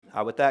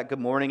With that, good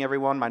morning,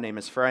 everyone. My name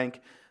is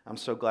Frank. I'm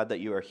so glad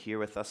that you are here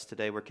with us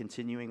today. We're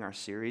continuing our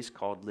series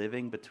called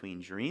Living Between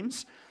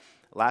Dreams.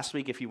 Last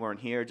week, if you weren't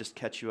here, just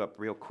catch you up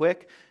real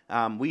quick.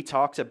 We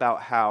talked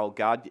about how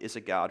God is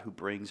a God who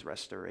brings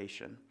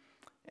restoration.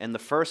 And the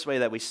first way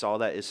that we saw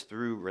that is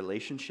through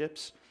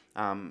relationships.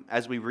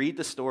 As we read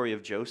the story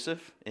of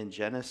Joseph in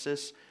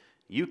Genesis,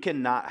 you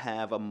cannot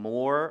have a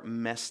more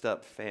messed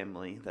up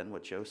family than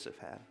what Joseph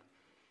had.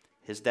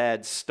 His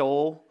dad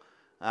stole.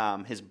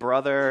 His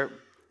brother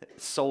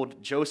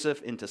sold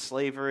Joseph into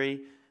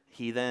slavery.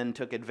 He then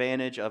took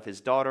advantage of his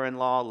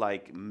daughter-in-law,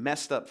 like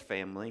messed up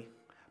family.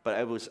 But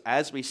it was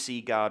as we see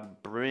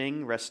God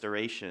bring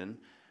restoration,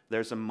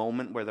 there's a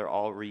moment where they're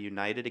all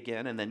reunited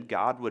again, and then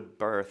God would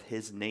birth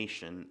his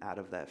nation out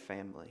of that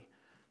family.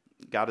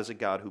 God is a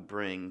God who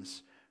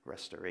brings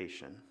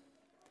restoration.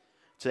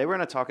 Today we're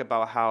going to talk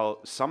about how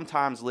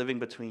sometimes living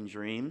between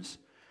dreams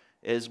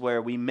is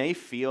where we may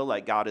feel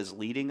like God is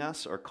leading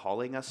us or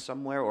calling us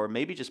somewhere, or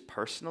maybe just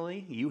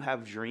personally, you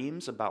have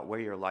dreams about where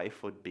your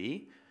life would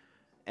be,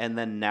 and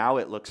then now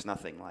it looks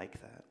nothing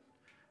like that.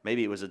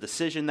 Maybe it was a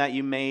decision that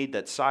you made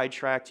that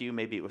sidetracked you.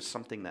 Maybe it was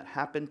something that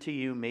happened to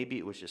you. Maybe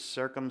it was just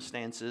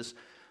circumstances.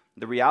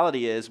 The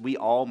reality is we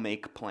all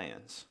make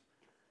plans,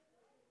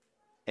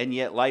 and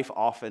yet life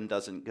often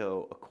doesn't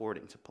go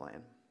according to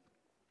plan.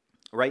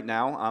 Right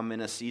now, I'm in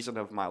a season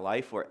of my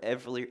life where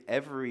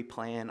every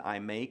plan I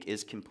make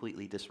is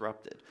completely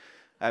disrupted.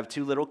 I have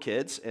 2 little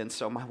kids, and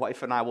so my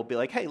wife and I will be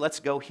like, hey, let's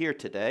go here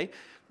today.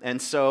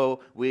 And so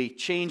we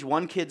change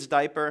one kid's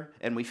diaper,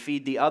 and we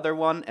feed the other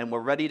one, and we're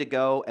ready to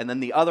go. And then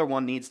the other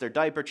one needs their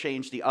diaper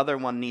changed, the other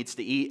one needs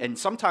to eat. And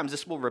sometimes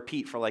this will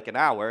repeat for like an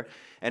hour,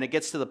 and it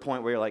gets to the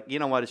point where you're like, you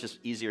know what, it's just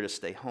easier to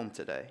stay home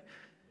today.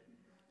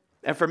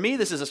 And for me,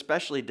 this is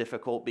especially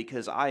difficult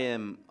because I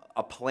am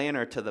a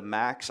planner to the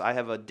max. I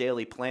have a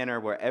daily planner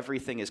where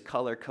everything is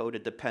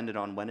color-coded dependent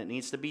on when it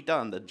needs to be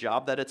done, the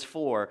job that it's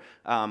for.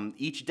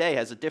 Each day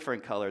has a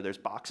different color. There's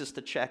boxes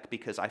to check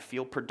because I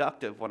feel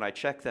productive when I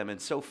check them. And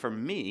so for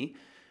me,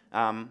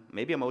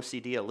 maybe I'm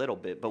OCD a little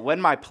bit, but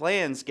when my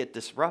plans get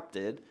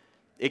disrupted,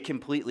 it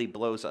completely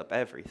blows up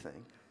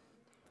everything.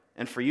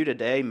 And for you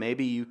today,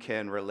 maybe you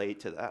can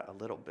relate to that a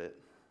little bit.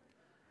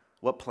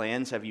 What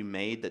plans have you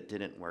made that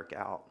didn't work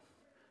out?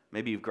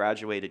 Maybe you've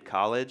graduated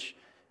college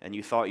and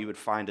you thought you would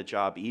find a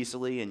job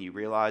easily and you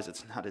realize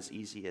it's not as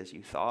easy as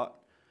you thought.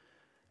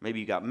 Maybe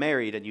you got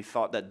married and you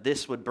thought that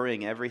this would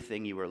bring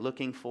everything you were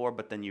looking for,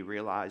 but then you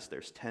realize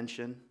there's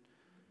tension.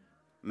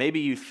 Maybe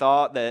you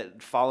thought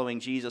that following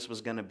Jesus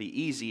was going to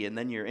be easy, and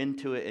then you're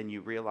into it and you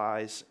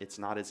realize it's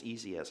not as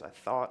easy as I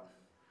thought.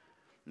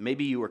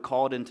 Maybe you were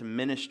called into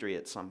ministry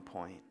at some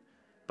point,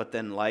 but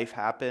then life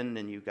happened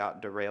and you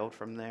got derailed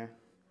from there.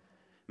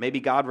 Maybe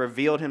God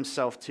revealed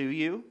himself to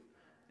you,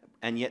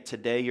 and yet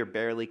today you're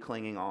barely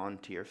clinging on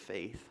to your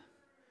faith.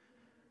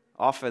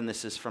 Often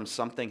this is from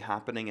something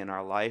happening in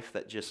our life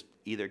that just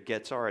either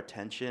gets our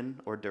attention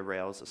or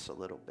derails us a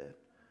little bit.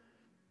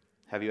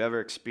 Have you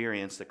ever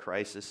experienced a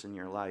crisis in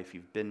your life?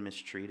 You've been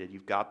mistreated.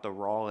 You've got the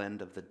raw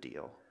end of the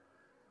deal.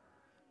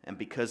 And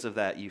because of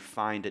that, you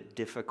find it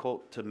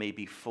difficult to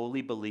maybe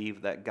fully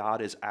believe that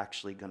God is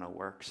actually going to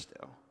work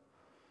still.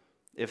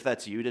 If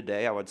that's you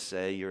today, I would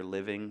say you're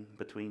living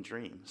between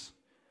dreams.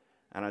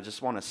 And I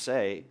just want to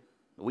say,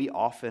 we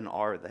often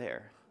are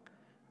there.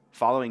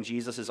 Following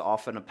Jesus is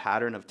often a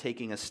pattern of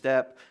taking a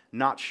step,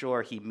 not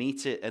sure he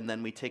meets it, and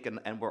then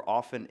and we're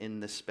often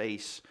in the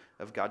space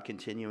of God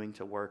continuing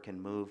to work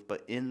and move.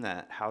 But in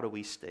that, how do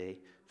we stay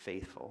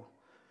faithful?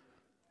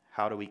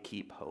 How do we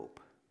keep hope?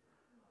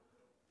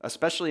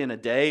 Especially in a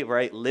day,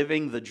 right?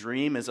 Living the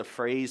dream is a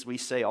phrase we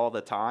say all the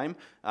time,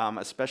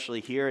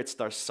 especially here. It's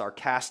the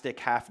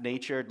sarcastic,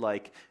 half-natured,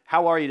 like,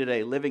 how are you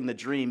today? Living the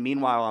dream.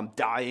 Meanwhile, I'm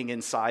dying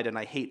inside and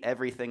I hate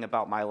everything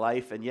about my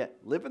life, and yet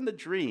living the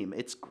dream,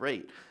 it's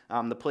great.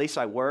 The place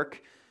I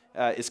work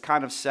is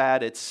kind of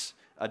sad. It's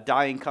a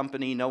dying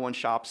company. No one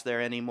shops there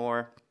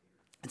anymore.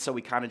 And so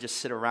we kind of just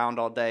sit around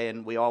all day,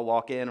 and we all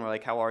walk in, and we're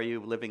like, how are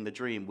you? Living the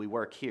dream. We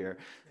work here.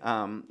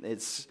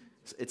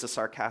 It's a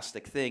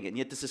sarcastic thing, and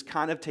yet this has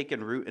kind of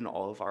taken root in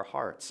all of our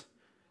hearts.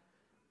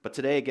 But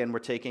today, again, we're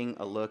taking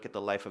a look at the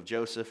life of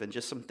Joseph and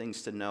just some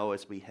things to know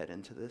as we head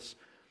into this.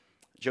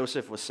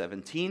 Joseph was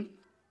 17.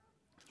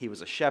 He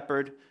was a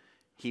shepherd.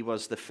 He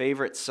was the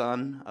favorite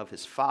son of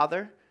his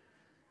father.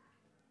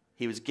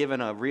 He was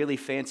given a really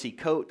fancy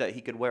coat that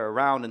he could wear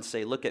around and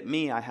say, look at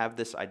me, I have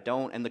this, I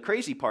don't. And the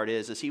crazy part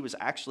is he was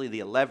actually the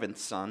 11th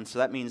son, so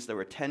that means there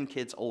were 10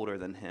 kids older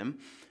than him.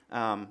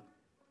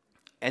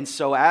 And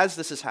so as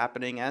this is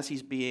happening, as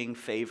he's being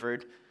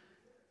favored,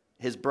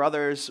 his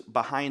brothers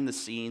behind the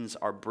scenes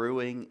are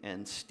brewing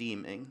and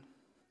steaming.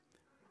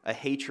 A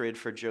hatred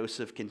for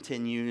Joseph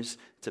continues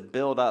to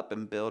build up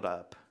and build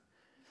up.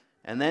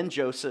 And then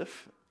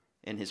Joseph,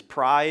 in his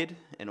pride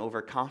and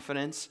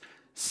overconfidence,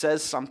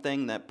 says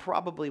something that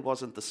probably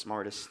wasn't the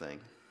smartest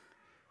thing.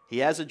 He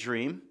has a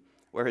dream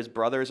where his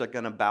brothers are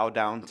going to bow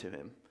down to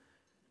him.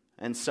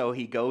 And so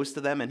he goes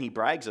to them and he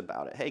brags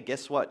about it. Hey,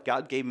 guess what?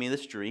 God gave me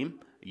this dream.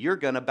 you're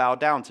going to bow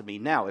down to me.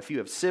 Now, if you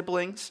have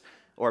siblings,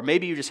 or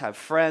maybe you just have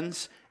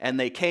friends, and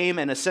they came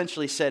and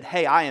essentially said,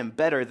 hey, I am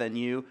better than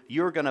you,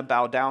 you're going to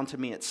bow down to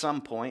me at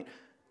some point,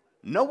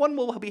 no one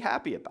will be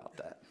happy about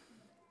that.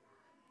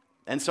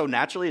 And so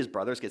naturally, his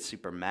brothers get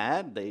super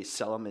mad. They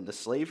sell him into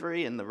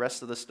slavery, and the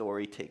rest of the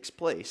story takes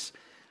place.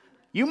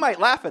 You might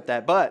laugh at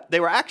that, but they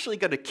were actually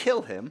going to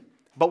kill him.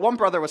 But one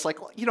brother was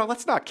like, well,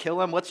 let's not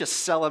kill him. Let's just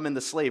sell him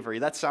into slavery.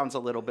 That sounds a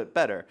little bit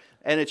better.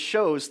 And it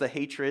shows the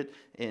hatred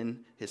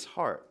in his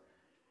heart,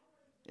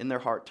 in their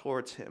heart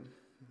towards him.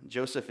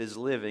 Joseph is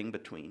living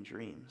between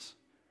dreams.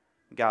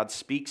 God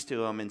speaks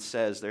to him and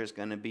says, there's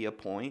going to be a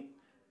point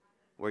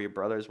where your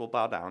brothers will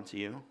bow down to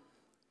you.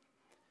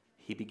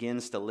 He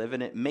begins to live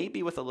in it,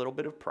 maybe with a little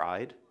bit of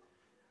pride.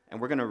 And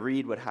we're going to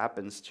read what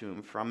happens to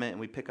him from it. And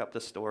we pick up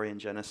the story in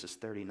Genesis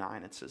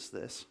 39. It says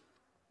this.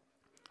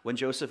 When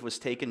Joseph was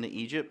taken to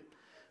Egypt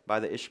by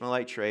the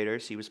Ishmaelite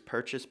traders, he was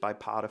purchased by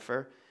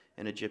Potiphar,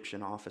 an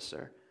Egyptian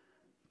officer.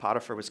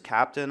 Potiphar was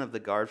captain of the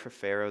guard for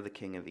Pharaoh, the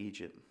king of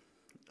Egypt.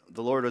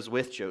 The Lord was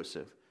with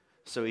Joseph,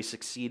 so he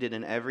succeeded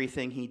in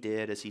everything he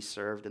did as he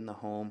served in the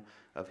home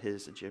of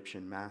his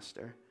Egyptian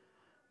master.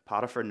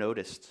 Potiphar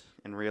noticed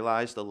and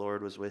realized the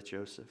Lord was with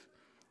Joseph,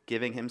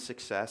 giving him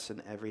success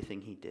in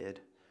everything he did.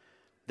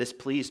 This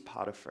pleased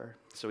Potiphar,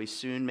 so he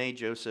soon made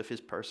Joseph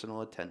his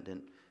personal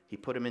attendant. He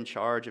put him in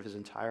charge of his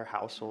entire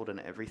household and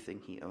everything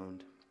he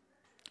owned.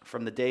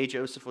 From the day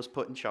Joseph was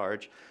put in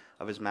charge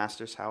of his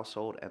master's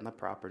household and the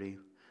property,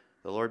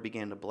 the Lord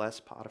began to bless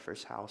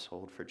Potiphar's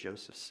household for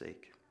Joseph's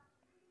sake.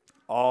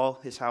 All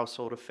his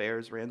household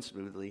affairs ran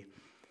smoothly,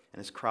 and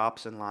his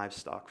crops and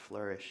livestock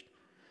flourished.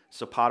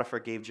 So Potiphar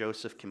gave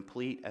Joseph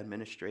complete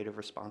administrative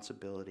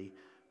responsibility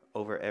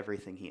over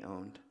everything he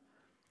owned.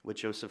 With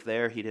Joseph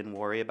there, he didn't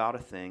worry about a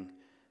thing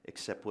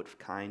except what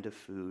kind of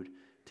food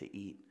to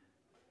eat.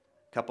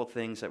 A couple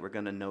things that we're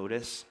going to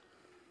notice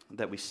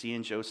that we see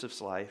in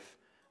Joseph's life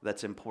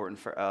that's important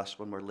for us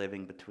when we're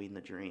living between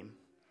the dream.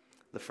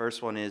 The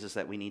first one is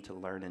that we need to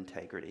learn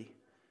integrity.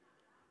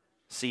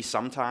 See,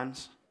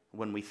 sometimes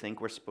when we think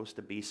we're supposed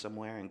to be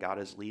somewhere and God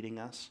is leading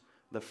us,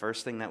 the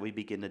first thing that we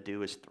begin to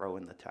do is throw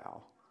in the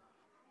towel.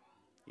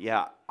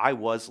 Yeah, I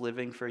was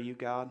living for you,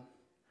 God.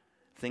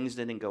 Things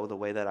didn't go the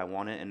way that I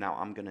wanted, and now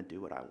I'm going to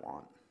do what I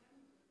want.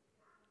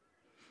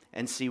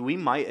 And see, we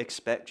might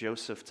expect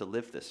Joseph to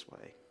live this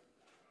way.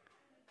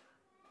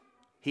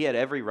 He had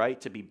every right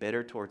to be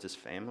bitter towards his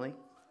family.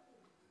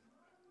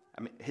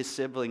 I mean, his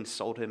siblings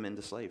sold him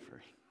into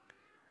slavery.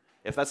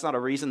 If that's not a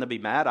reason to be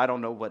mad, I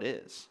don't know what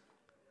is.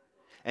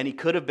 And he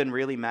could have been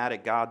really mad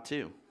at God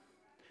too.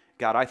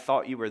 God, I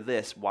thought you were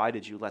this. Why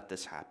did you let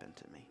this happen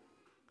to me?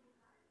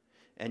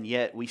 And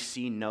yet we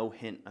see no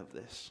hint of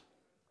this.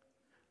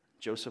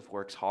 Joseph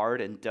works hard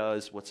and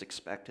does what's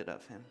expected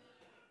of him.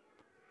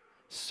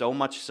 So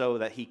much so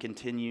that he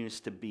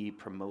continues to be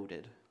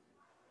promoted.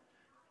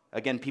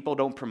 Again, people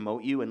don't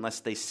promote you unless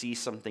they see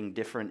something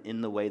different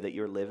in the way that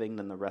you're living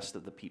than the rest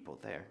of the people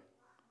there.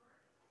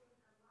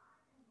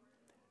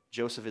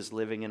 Joseph is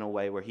living in a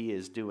way where he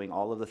is doing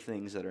all of the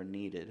things that are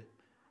needed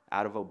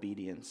out of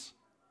obedience.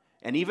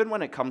 And even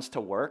when it comes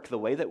to work, the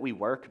way that we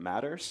work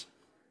matters.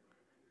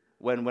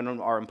 When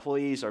our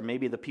employees or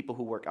maybe the people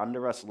who work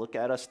under us look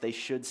at us, they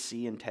should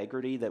see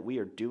integrity, that we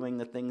are doing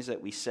the things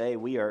that we say.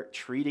 We are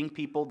treating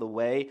people the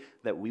way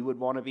that we would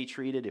want to be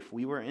treated if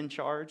we were in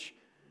charge.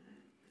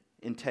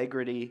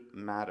 Integrity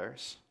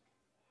matters.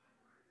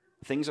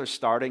 Things are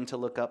starting to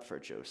look up for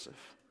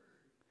Joseph.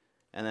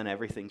 And then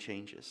everything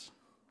changes.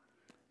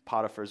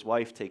 Potiphar's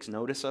wife takes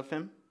notice of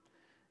him.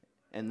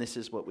 And this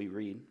is what we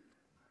read.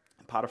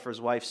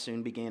 Potiphar's wife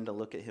soon began to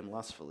look at him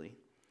lustfully.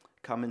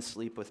 Come and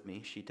sleep with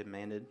me, she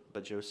demanded,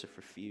 but Joseph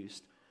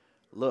refused.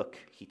 Look,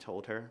 he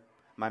told her,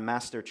 my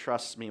master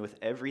trusts me with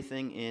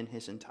everything in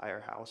his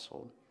entire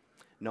household.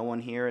 No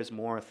one here has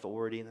more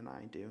authority than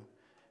I do.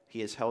 He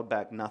has held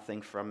back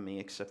nothing from me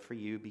except for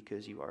you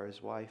because you are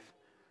his wife.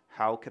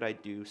 How could I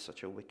do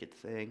such a wicked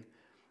thing?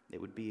 It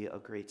would be a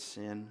great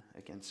sin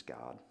against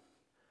God.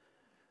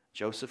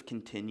 Joseph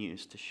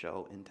continues to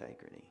show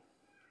integrity.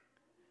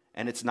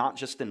 And it's not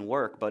just in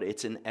work, but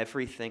it's in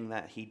everything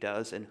that he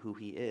does and who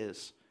he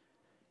is.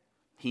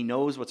 He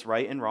knows what's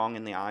right and wrong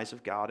in the eyes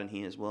of God, and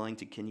he is willing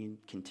to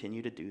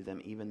continue to do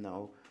them even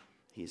though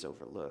he's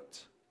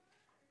overlooked.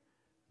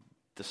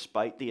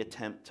 Despite the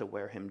attempt to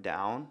wear him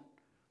down,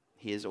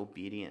 he is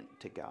obedient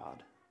to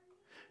God.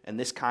 And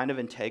this kind of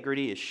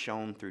integrity is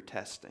shown through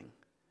testing.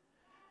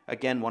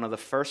 Again, one of the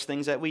first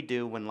things that we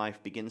do when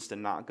life begins to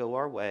not go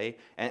our way,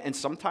 and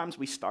sometimes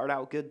we start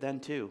out good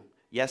then too.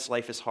 Yes,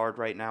 life is hard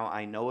right now.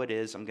 I know it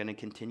is. I'm going to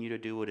continue to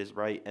do what is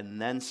right,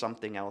 and then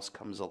something else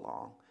comes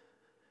along.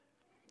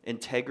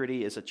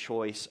 Integrity is a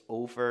choice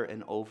over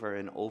and over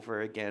and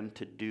over again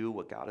to do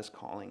what God is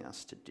calling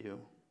us to do.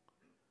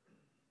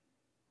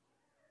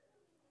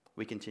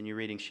 We continue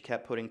reading. She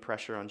kept putting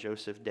pressure on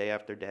Joseph day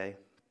after day,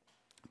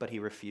 but he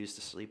refused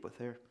to sleep with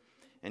her,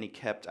 and he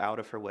kept out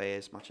of her way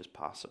as much as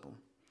possible.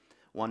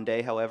 One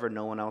day, however,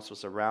 no one else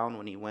was around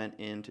when he went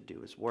in to do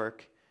his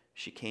work.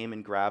 She came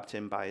and grabbed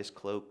him by his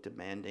cloak,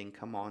 demanding,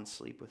 "Come on,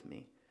 sleep with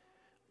me."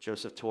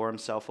 Joseph tore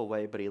himself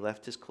away, but he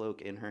left his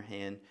cloak in her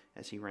hand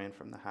as he ran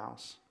from the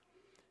house.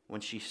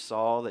 When she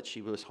saw that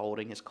she was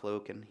holding his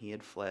cloak and he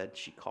had fled,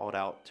 she called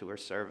out to her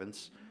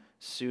servants.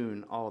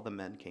 Soon all the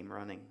men came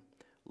running.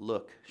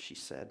 "Look," she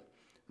said,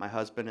 "my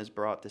husband has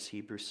brought this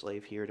Hebrew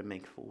slave here to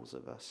make fools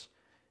of us.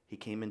 He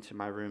came into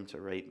my room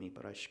to rape me,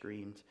 but I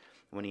screamed.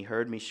 When he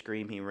heard me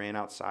scream, he ran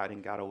outside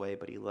and got away,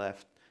 but he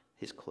left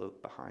his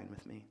cloak behind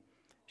with me."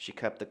 She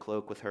kept the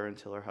cloak with her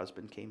until her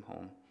husband came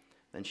home.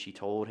 Then she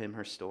told him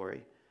her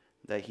story.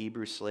 "That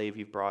Hebrew slave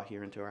you brought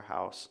here into our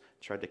house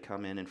tried to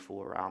come in and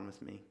fool around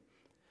with me.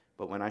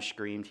 But when I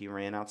screamed, he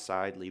ran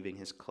outside, leaving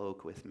his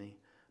cloak with me."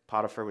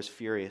 Potiphar was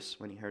furious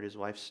when he heard his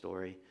wife's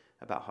story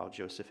about how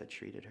Joseph had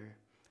treated her.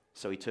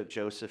 So he took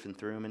Joseph and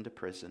threw him into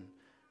prison,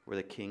 where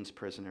the king's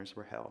prisoners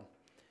were held,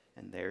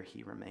 and there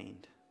he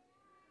remained.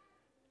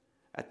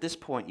 At this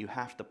point, you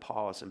have to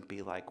pause and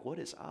be like, what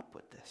is up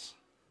with this?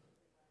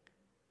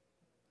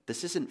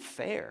 This isn't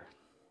fair.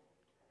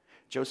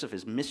 Joseph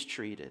is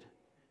mistreated,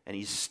 and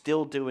he's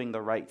still doing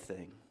the right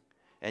thing,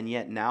 and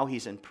yet now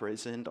he's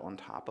imprisoned on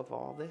top of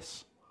all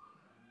this.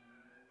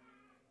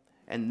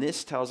 And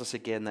this tells us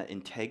again that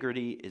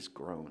integrity is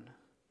grown.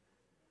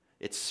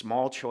 It's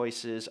small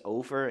choices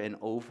over and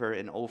over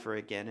and over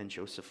again, and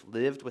Joseph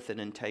lived with an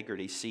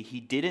integrity. See,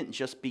 he didn't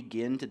just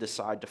begin to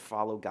decide to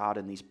follow God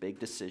in these big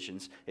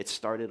decisions. It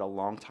started a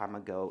long time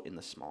ago in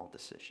the small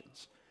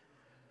decisions.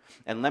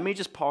 And let me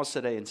just pause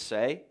today and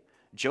say,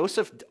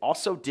 Joseph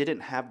also didn't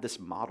have this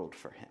modeled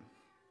for him.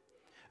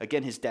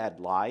 Again, his dad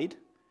lied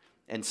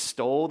and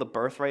stole the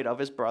birthright of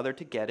his brother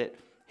to get it.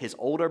 His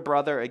older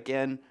brother,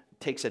 again,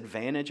 takes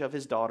advantage of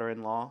his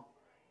daughter-in-law.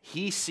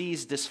 He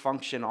sees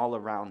dysfunction all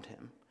around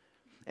him.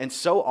 And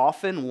so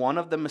often, one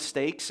of the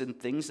mistakes and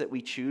things that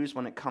we choose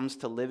when it comes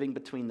to living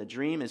between the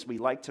dream is we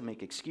like to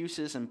make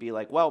excuses and be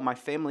like, well, my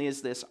family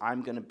is this,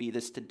 I'm going to be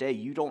this today.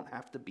 You don't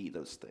have to be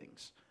those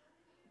things.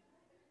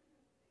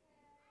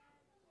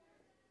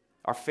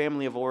 Our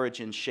family of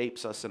origin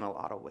shapes us in a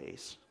lot of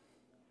ways,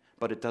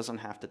 but it doesn't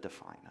have to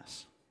define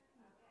us.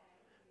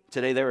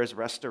 Today, there is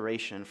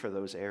restoration for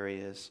those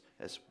areas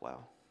as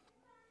well.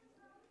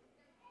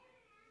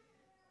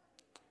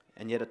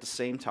 And yet at the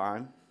same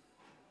time,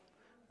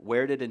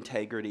 where did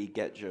integrity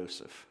get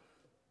Joseph?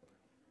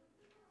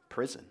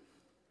 Prison.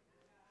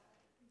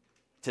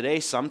 Today,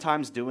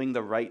 sometimes doing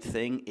the right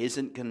thing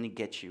isn't going to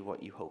get you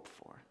what you hope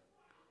for.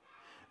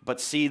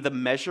 But see, the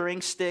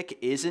measuring stick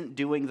isn't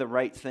doing the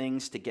right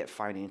things to get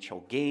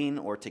financial gain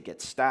or to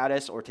get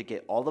status or to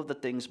get all of the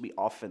things we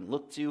often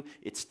look to.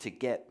 It's to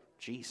get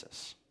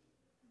Jesus.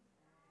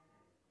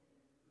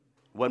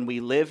 When we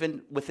live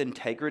with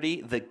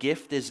integrity, the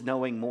gift is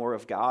knowing more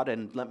of God.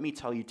 And let me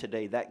tell you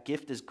today, that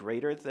gift is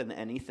greater than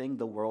anything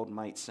the world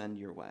might send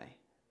your way.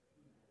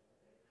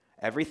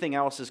 Everything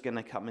else is going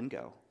to come and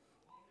go.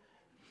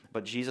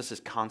 But Jesus is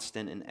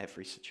constant in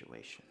every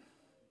situation.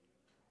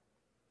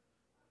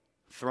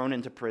 Thrown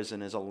into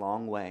prison is a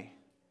long way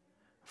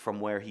from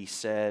where he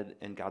said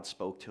and God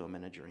spoke to him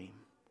in a dream.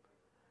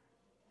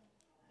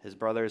 His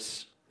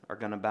brothers are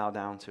going to bow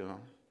down to him.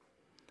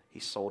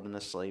 He's sold into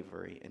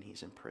slavery, and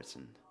he's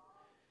imprisoned.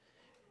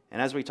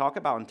 And as we talk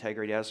about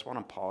integrity, I just want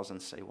to pause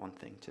and say one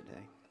thing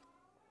today.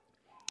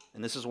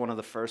 And this is one of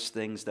the first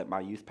things that my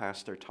youth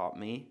pastor taught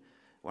me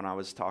when I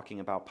was talking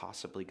about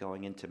possibly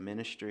going into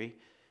ministry,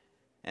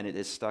 and it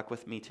has stuck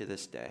with me to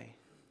this day.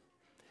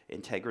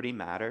 Integrity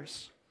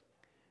matters,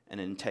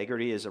 and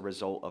integrity is a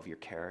result of your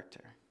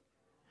character,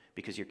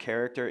 because your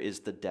character is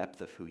the depth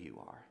of who you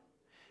are.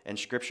 And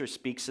Scripture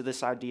speaks to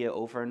this idea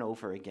over and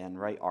over again,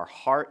 right? Our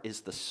heart is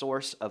the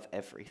source of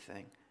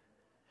everything.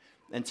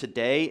 And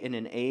today, in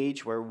an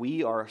age where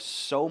we are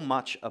so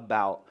much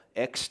about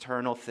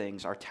external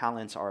things, our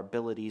talents, our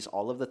abilities,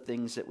 all of the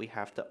things that we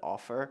have to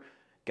offer,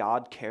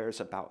 God cares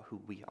about who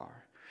we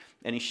are.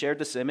 And he shared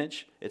this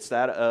image. It's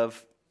that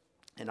of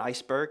an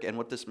iceberg. And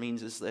what this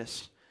means is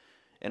this.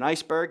 An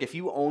iceberg, if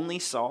you only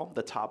saw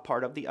the top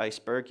part of the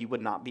iceberg, you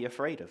would not be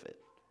afraid of it.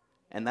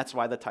 And that's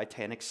why the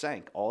Titanic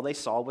sank. All they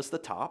saw was the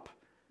top,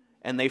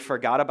 and they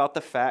forgot about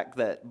the fact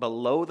that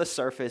below the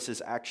surface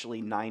is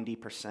actually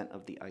 90%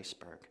 of the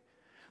iceberg.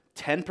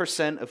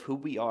 10% of who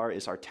we are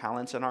is our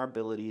talents and our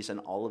abilities and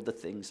all of the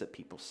things that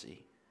people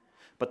see.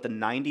 But the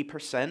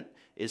 90%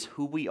 is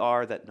who we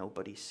are that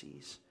nobody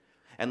sees.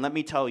 And let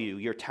me tell you,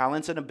 your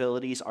talents and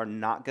abilities are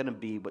not going to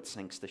be what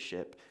sinks the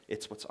ship.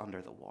 It's what's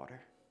under the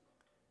water.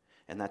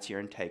 And that's your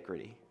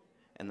integrity,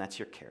 and that's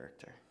your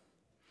character.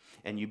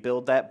 And you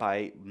build that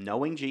by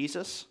knowing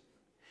Jesus,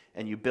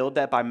 and you build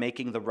that by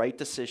making the right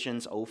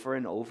decisions over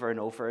and over and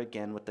over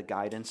again with the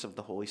guidance of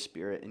the Holy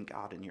Spirit and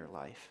God in your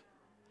life.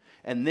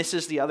 And this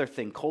is the other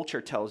thing.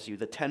 Culture tells you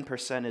the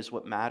 10% is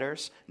what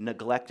matters.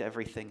 Neglect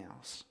everything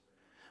else.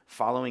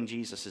 Following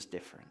Jesus is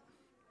different.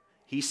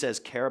 He says,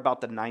 care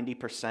about the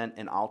 90%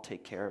 and I'll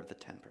take care of the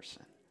 10%.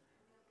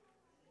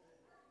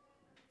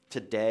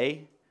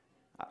 Today,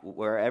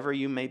 wherever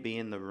you may be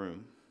in the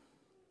room,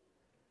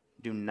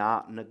 do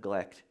not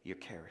neglect your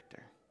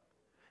character.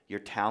 Your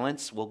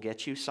talents will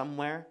get you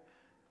somewhere.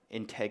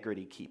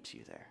 Integrity keeps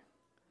you there.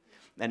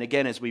 And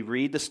again, as we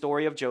read the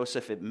story of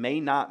Joseph, it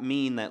may not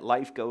mean that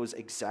life goes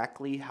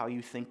exactly how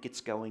you think it's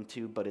going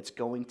to, but it's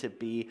going to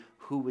be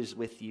who is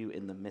with you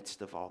in the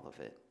midst of all of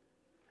it.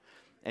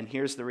 And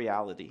here's the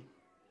reality.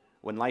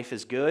 When life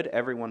is good,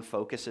 everyone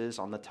focuses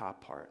on the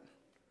top part.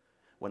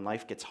 When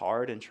life gets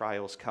hard and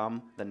trials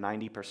come, the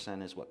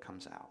 90% is what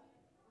comes out.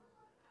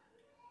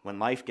 When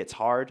life gets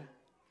hard,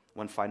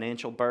 when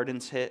financial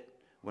burdens hit,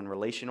 when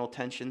relational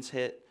tensions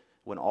hit,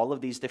 when all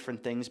of these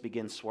different things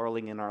begin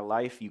swirling in our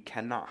life, you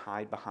cannot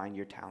hide behind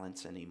your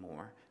talents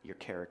anymore. Your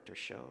character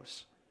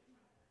shows.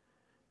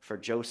 For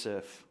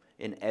Joseph,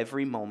 in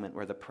every moment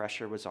where the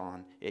pressure was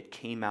on, it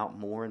came out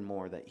more and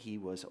more that he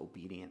was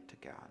obedient to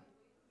God.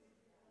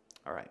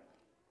 All right.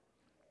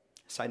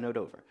 Side note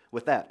over.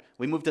 With that,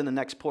 we moved to the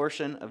next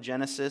portion of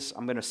Genesis.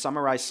 I'm going to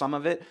summarize some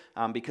of it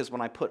because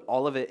when I put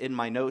all of it in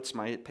my notes,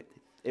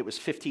 it was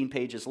 15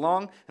 pages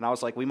long, and I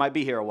was like, we might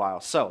be here a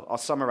while. So I'll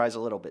summarize a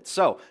little bit.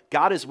 So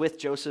God is with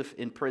Joseph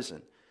in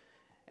prison,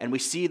 and we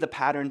see the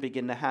pattern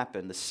begin to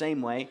happen. The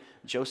same way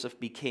Joseph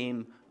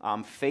became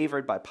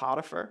favored by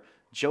Potiphar,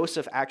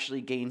 Joseph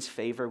actually gains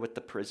favor with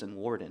the prison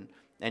warden,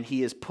 and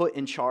he is put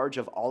in charge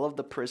of all of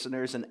the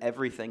prisoners and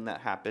everything that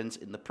happens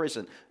in the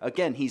prison.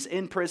 Again, he's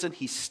in prison.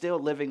 He's still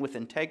living with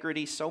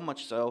integrity, so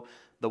much so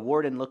the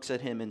warden looks at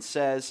him and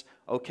says,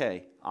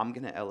 okay, I'm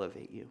going to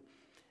elevate you.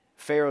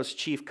 Pharaoh's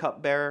chief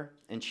cupbearer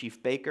and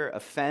chief baker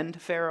offend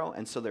Pharaoh,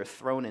 and so they're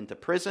thrown into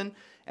prison,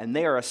 and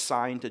they are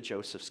assigned to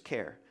Joseph's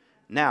care.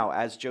 Now,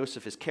 as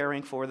Joseph is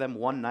caring for them,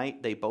 one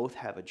night they both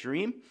have a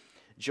dream.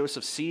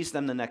 Joseph sees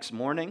them the next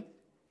morning,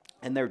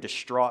 and they're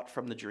distraught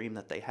from the dream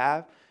that they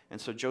have. And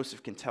so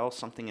Joseph can tell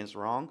something is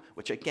wrong,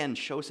 which again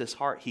shows his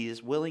heart. He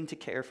is willing to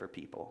care for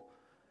people.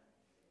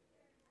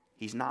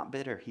 He's not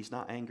bitter. He's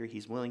not angry.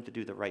 He's willing to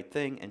do the right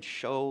thing and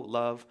show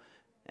love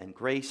and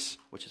grace,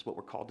 which is what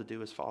we're called to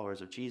do as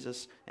followers of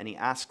Jesus. And he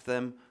asked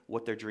them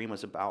what their dream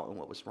was about and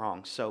what was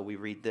wrong. So we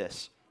read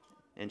this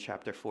in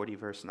chapter 40,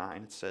 verse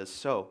 9. It says,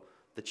 so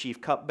the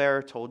chief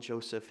cupbearer told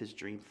Joseph his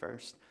dream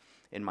first.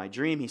 In my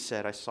dream, he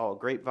said, I saw a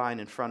grapevine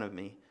in front of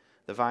me.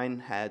 The vine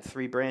had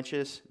 3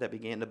 branches that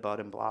began to bud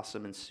and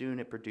blossom, and soon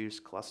it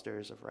produced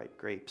clusters of ripe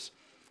grapes.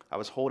 I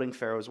was holding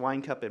Pharaoh's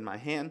wine cup in my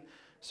hand,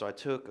 so I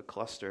took a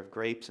cluster of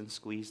grapes and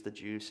squeezed the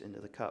juice into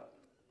the cup.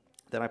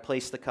 Then I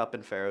placed the cup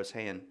in Pharaoh's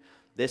hand.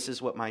 This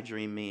is what my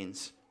dream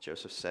means,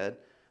 Joseph said,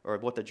 or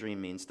what the dream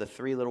means. The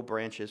 3 little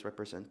branches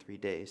represent 3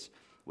 days.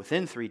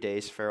 Within 3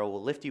 days, Pharaoh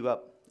will lift you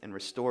up and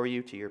restore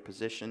you to your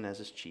position as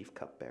his chief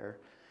cupbearer.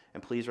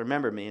 And please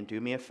remember me and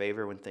do me a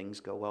favor when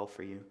things go well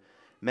for you.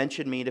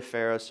 Mention me to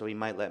Pharaoh so he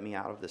might let me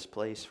out of this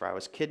place, for I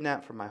was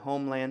kidnapped from my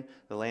homeland,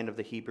 the land of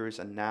the Hebrews,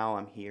 and now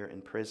I'm here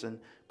in prison,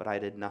 but I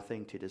did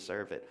nothing to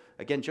deserve it.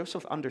 Again,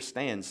 Joseph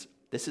understands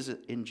this is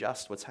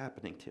unjust what's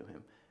happening to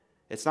him.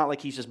 It's not like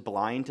he's just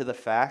blind to the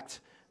fact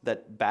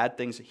that bad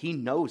things, he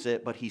knows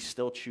it, but he's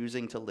still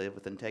choosing to live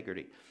with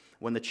integrity.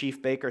 When the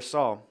chief baker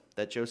saw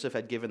that Joseph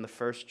had given the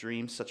first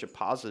dream such a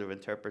positive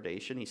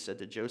interpretation, he said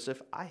to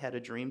Joseph, I had a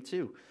dream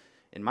too.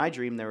 In my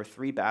dream, there were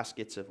 3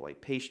 baskets of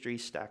white pastry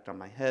stacked on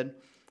my head.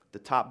 The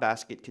top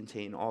basket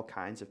contained all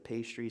kinds of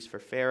pastries for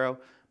Pharaoh,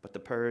 but the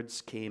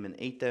birds came and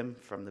ate them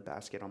from the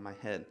basket on my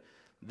head.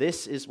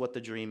 This is what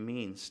the dream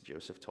means,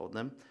 Joseph told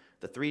them.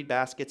 The 3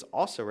 baskets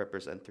also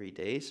represent 3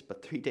 days,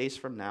 but 3 days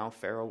from now,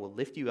 Pharaoh will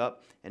lift you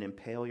up and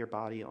impale your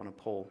body on a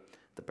pole.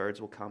 The birds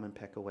will come and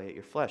peck away at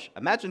your flesh.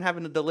 Imagine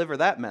having to deliver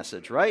that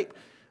message, right?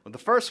 Well, the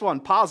first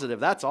one, positive,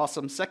 that's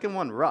awesome. Second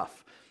one,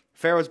 rough.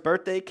 Pharaoh's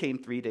birthday came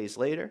 3 days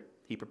later.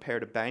 He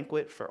prepared a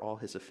banquet for all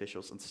his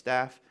officials and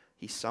staff.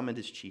 He summoned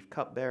his chief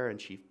cupbearer and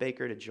chief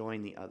baker to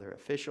join the other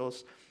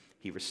officials.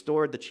 He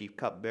restored the chief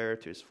cupbearer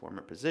to his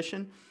former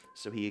position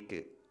so he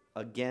could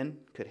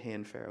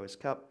hand Pharaoh his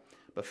cup.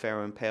 But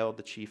Pharaoh impaled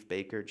the chief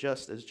baker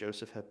just as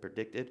Joseph had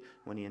predicted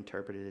when he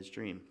interpreted his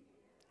dream.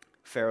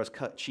 Pharaoh's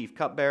chief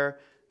cupbearer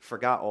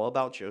forgot all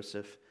about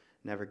Joseph,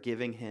 never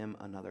giving him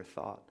another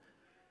thought.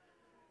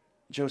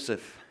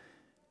 Joseph,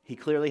 he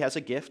clearly has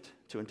a gift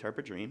to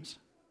interpret dreams.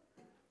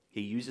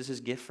 He uses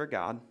his gift for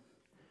God.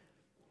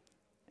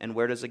 And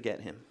where does it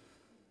get him?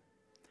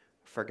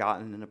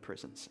 Forgotten in a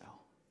prison cell.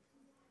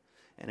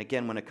 And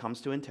again, when it comes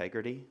to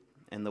integrity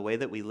and the way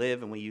that we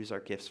live and we use our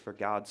gifts for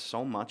God,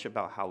 so much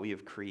about how we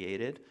have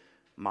created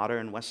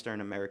modern Western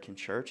American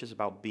church is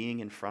about being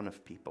in front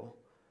of people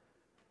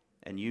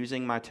and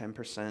using my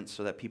 10%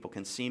 so that people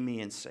can see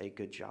me and say,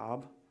 good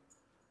job.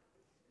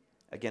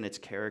 Again, it's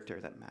character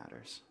that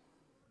matters.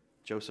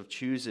 Joseph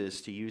chooses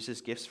to use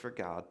his gifts for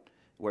God.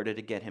 Where did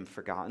it get him?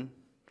 Forgotten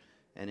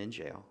and in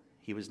jail.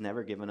 He was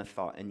never given a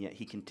thought, and yet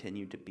he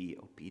continued to be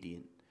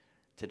obedient.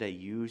 Today,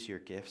 use your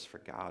gifts for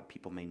God.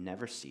 People may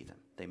never see them.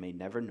 They may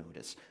never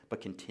notice,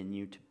 but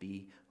continue to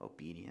be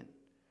obedient.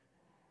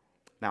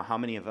 Now, how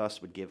many of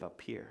us would give up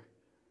here?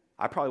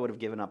 I probably would have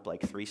given up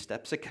like 3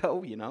 steps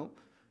ago,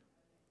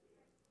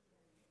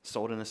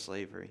 Sold into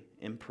slavery,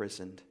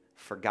 imprisoned,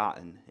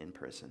 forgotten in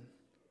prison.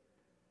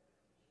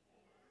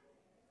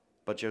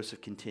 But Joseph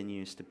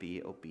continues to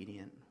be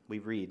obedient. We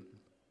read,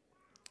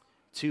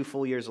 2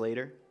 full years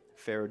later,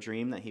 Pharaoh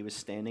dreamed that he was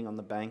standing on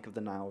the bank of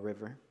the Nile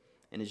River.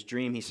 In his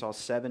dream, he saw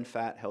 7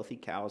 fat, healthy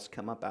cows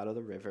come up out of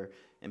the river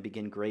and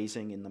begin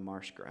grazing in the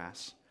marsh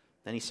grass.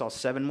 Then he saw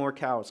 7 more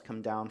cows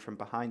come down from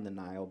behind the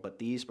Nile, but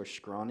these were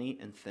scrawny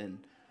and thin.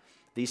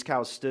 These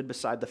cows stood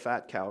beside the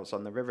fat cows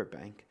on the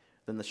riverbank.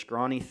 Then the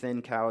scrawny,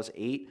 thin cows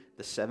ate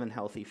the 7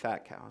 healthy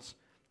fat cows.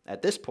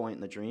 At this point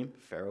in the dream,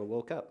 Pharaoh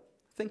woke up.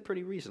 I think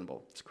pretty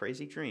reasonable. It's a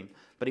crazy dream.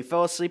 But he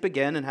fell asleep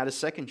again and had a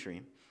second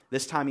dream.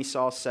 This time he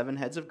saw 7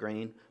 heads of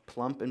grain,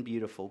 plump and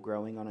beautiful,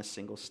 growing on a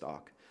single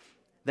stalk.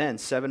 Then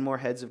 7 more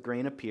heads of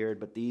grain appeared,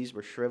 but these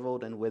were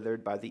shriveled and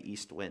withered by the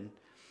east wind.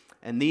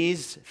 And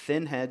these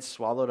thin heads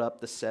swallowed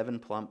up the 7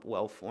 plump,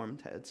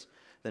 well-formed heads.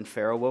 Then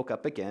Pharaoh woke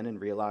up again and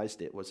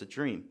realized it was a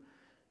dream.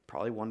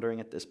 Probably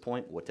wondering at this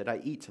point, what did I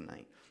eat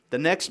tonight? The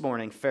next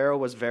morning, Pharaoh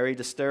was very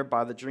disturbed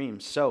by the dream,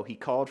 so he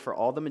called for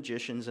all the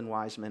magicians and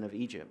wise men of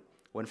Egypt.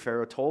 When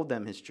Pharaoh told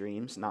them his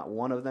dreams, not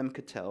one of them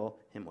could tell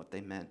him what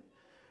they meant.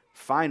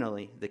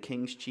 Finally, the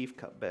king's chief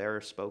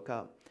cupbearer spoke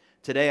up.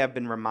 Today I've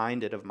been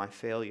reminded of my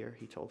failure,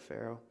 he told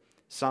Pharaoh.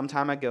 Some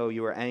time ago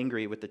you were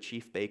angry with the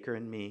chief baker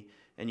and me,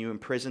 and you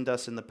imprisoned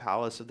us in the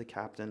palace of the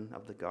captain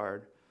of the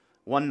guard.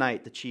 One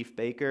night the chief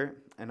baker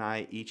and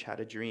I each had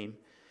a dream,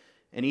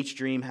 and each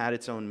dream had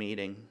its own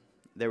meaning.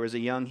 There was a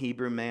young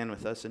Hebrew man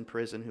with us in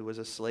prison who was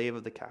a slave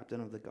of the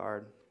captain of the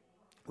guard.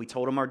 We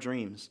told him our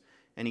dreams,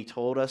 and he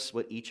told us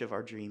what each of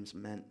our dreams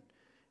meant,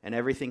 and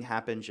everything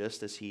happened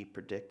just as he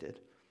predicted.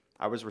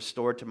 I was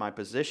restored to my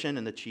position,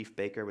 and the chief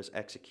baker was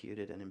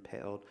executed and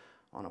impaled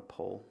on a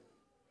pole.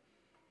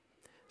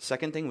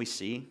 Second thing we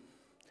see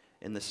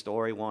in the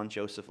story, 1,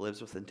 Joseph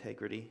lives with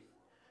integrity.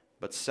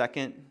 But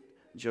second,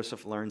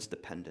 Joseph learns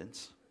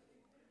dependence.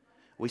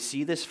 We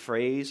see this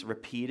phrase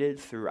repeated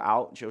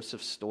throughout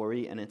Joseph's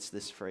story, and it's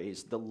this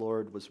phrase, the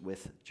Lord was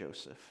with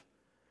Joseph.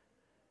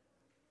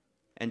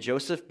 And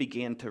Joseph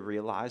began to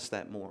realize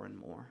that more and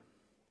more.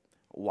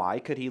 Why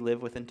could he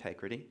live with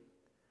integrity?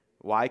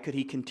 Why could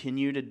he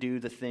continue to do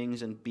the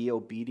things and be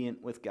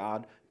obedient with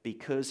God?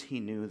 Because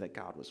he knew that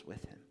God was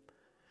with him.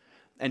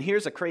 And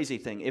here's a crazy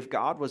thing. If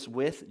God was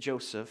with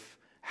Joseph,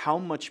 how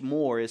much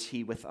more is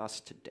he with us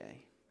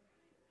today?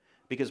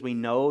 Because we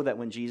know that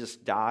when Jesus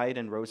died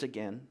and rose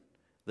again,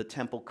 the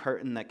temple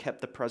curtain that kept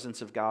the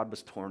presence of God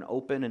was torn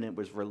open and it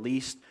was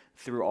released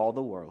through all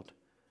the world.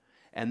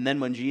 And then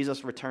when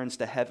Jesus returns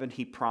to heaven,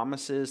 he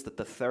promises that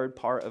the third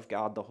part of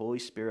God, the Holy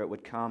Spirit,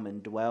 would come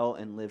and dwell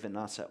and live in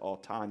us at all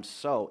times.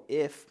 So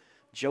if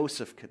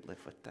Joseph could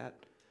live with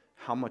that,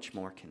 how much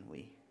more can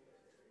we?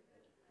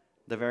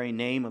 The very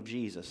name of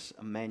Jesus,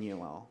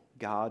 Emmanuel,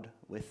 God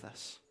with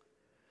us.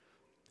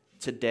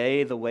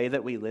 Today, the way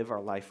that we live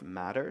our life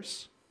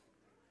matters.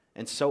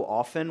 And so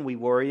often we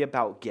worry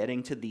about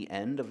getting to the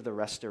end of the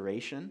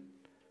restoration.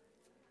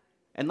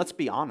 And let's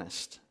be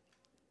honest.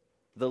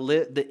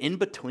 The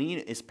in-between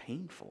is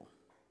painful.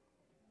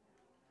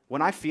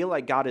 When I feel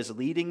like God is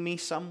leading me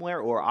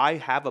somewhere, or I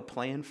have a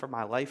plan for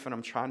my life and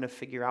I'm trying to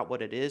figure out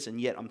what it is, and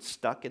yet I'm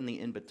stuck in the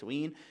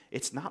in-between,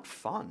 it's not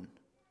fun.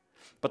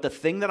 But the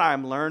thing that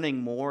I'm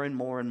learning more and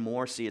more and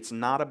more, see, it's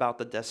not about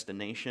the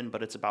destination,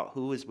 but it's about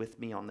who is with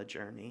me on the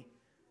journey.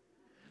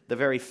 The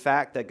very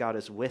fact that God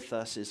is with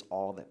us is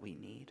all that we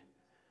need.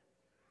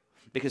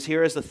 Because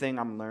here is the thing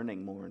I'm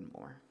learning more and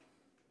more.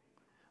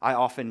 I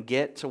often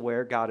get to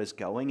where God is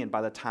going, and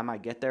by the time I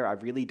get there, I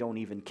really don't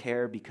even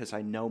care because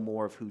I know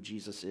more of who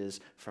Jesus is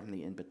from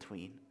the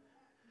in-between.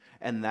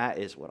 And that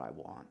is what I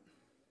want.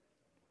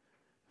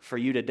 For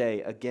you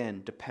today,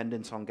 again,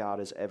 dependence on God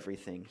is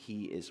everything.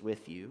 He is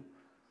with you.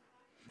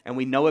 And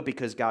we know it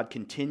because God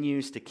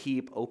continues to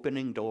keep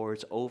opening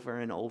doors over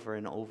and over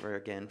and over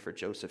again for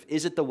Joseph.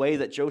 Is it the way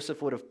that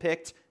Joseph would have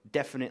picked?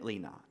 Definitely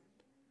not.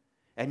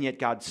 And yet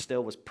God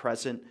still was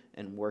present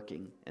and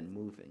working and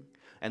moving.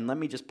 And let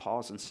me just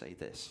pause and say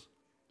this.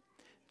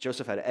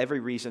 Joseph had every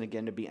reason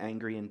again to be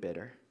angry and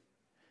bitter.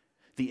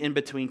 The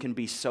in-between can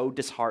be so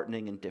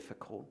disheartening and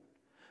difficult.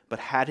 But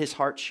had his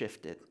heart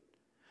shifted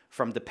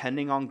from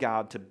depending on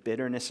God to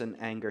bitterness and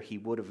anger, he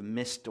would have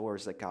missed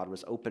doors that God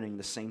was opening.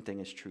 The same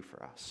thing is true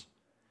for us.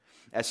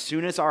 As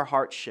soon as our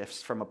heart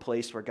shifts from a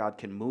place where God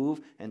can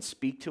move and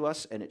speak to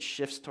us, and it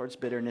shifts towards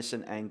bitterness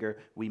and anger,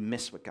 we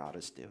miss what God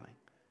is doing.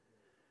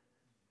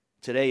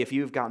 Today, if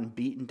you've gotten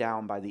beaten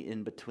down by the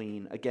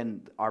in-between,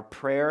 again, our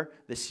prayer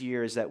this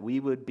year is that we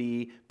would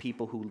be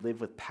people who live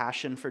with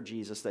passion for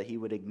Jesus, that he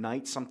would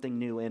ignite something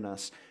new in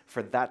us.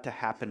 For that to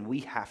happen,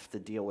 we have to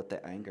deal with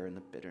the anger and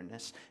the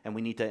bitterness, and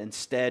we need to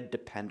instead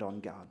depend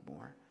on God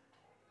more.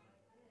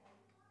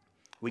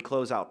 We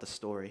close out the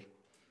story,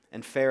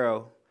 and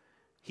Pharaoh,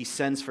 he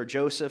sends for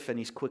Joseph, and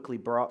he's quickly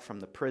brought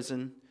from the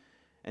prison,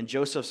 and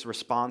Joseph's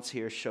response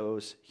here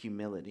shows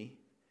humility.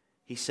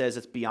 He says,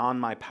 it's beyond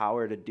my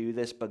power to do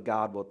this, but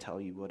God will tell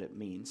you what it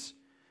means.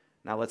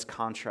 Now let's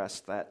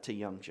contrast that to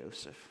young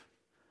Joseph.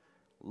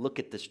 Look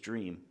at this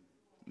dream.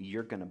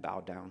 You're going to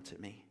bow down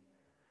to me.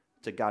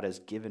 To God has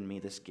given me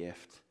this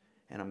gift,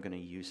 and I'm going to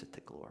use it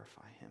to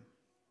glorify him.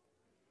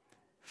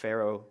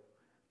 Pharaoh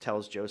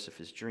tells Joseph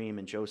his dream,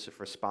 and Joseph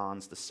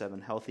responds, the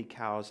 7 healthy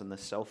cows and the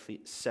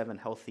 7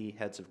 healthy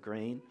heads of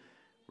grain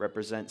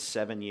represent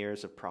 7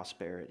 years of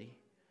prosperity.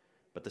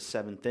 But the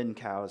 7 thin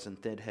cows and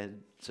thin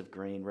heads of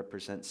grain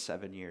represent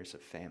 7 years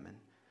of famine.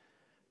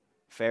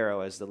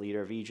 Pharaoh, as the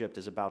leader of Egypt,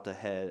 is about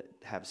to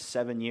have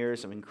 7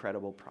 years of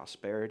incredible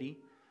prosperity,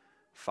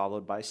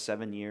 followed by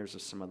 7 years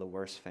of some of the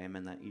worst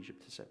famine that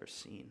Egypt has ever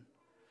seen.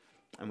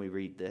 And we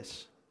read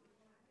this.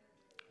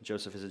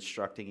 Joseph is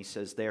instructing, he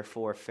says,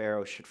 therefore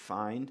Pharaoh should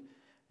find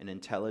an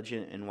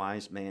intelligent and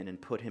wise man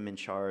and put him in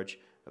charge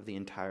of the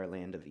entire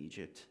land of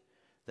Egypt.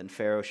 Then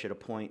Pharaoh should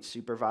appoint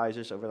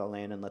supervisors over the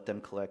land and let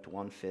them collect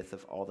 1/5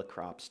 of all the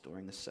crops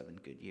during the 7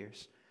 good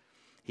years.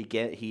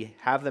 He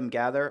have them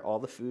gather all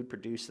the food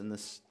produced in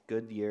the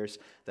good years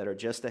that are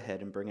just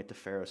ahead and bring it to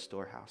Pharaoh's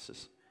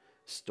storehouses.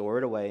 Store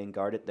it away and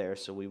guard it there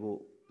so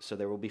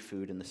there will be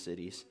food in the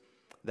cities.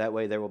 That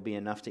way there will be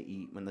enough to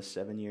eat when the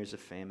 7 years of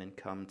famine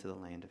come to the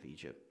land of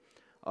Egypt.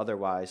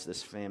 Otherwise,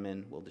 this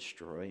famine will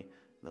destroy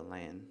the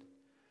land.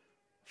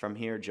 From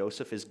here,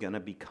 Joseph is going to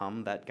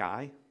become that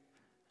guy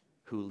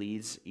who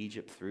leads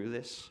Egypt through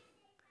this.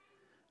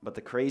 But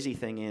the crazy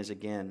thing is,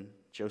 again,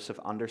 Joseph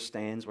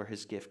understands where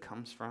his gift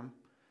comes from.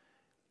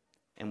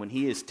 And when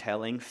he is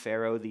telling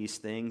Pharaoh these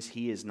things,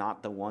 he is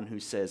not the one who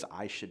says,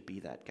 I should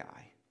be that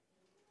guy.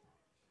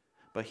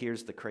 But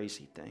here's the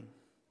crazy thing.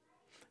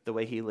 The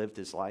way he lived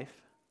his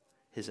life,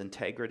 his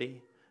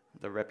integrity,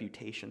 the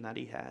reputation that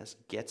he has,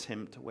 gets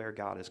him to where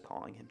God is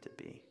calling him to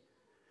be.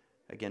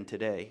 Again,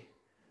 today,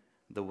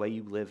 the way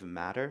you live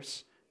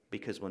matters,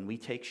 because when we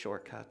take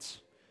shortcuts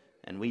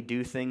and we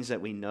do things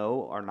that we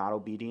know are not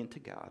obedient to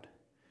God,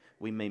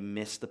 we may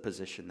miss the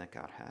position that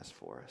God has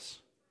for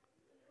us.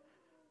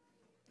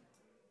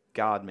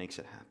 God makes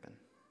it happen.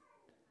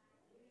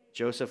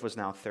 Joseph was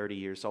now 30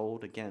 years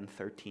old. Again,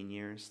 13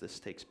 years this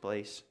takes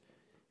place.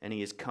 And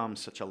he has come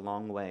such a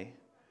long way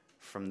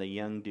from the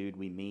young dude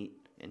we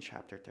meet in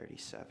chapter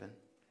 37.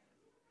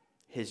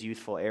 His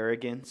youthful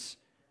arrogance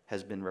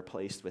has been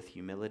replaced with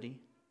humility.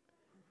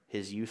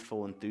 His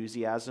youthful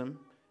enthusiasm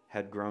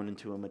had grown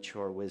into a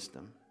mature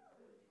wisdom.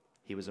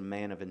 He was a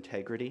man of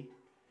integrity,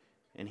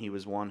 and he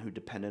was one who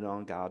depended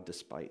on God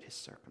despite his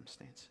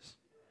circumstances.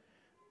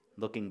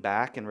 Looking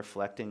back and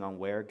reflecting on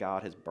where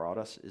God has brought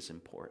us is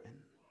important.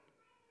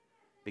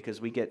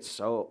 Because we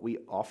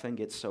often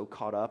get so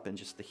caught up in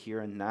just the here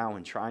and now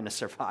and trying to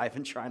survive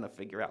and trying to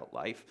figure out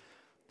life.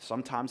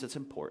 Sometimes it's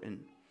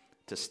important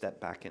to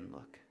step back and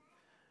look.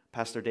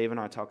 Pastor Dave and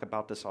I talk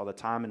about this all the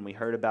time, and we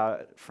heard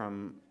about it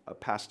from a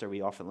pastor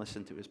we often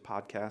listen to his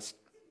podcast.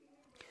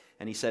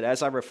 And he said,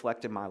 as I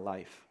reflect in my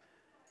life,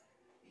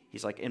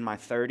 he's like, in my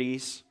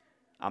 30s,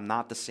 I'm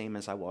not the same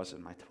as I was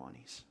in my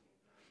 20s.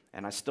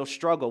 And I still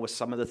struggle with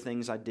some of the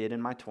things I did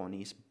in my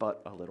 20s,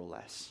 but a little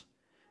less.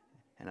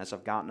 And as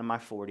I've gotten to my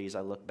 40s, I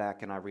look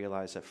back and I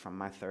realize that from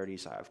my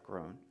 30s, I have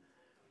grown.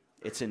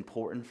 It's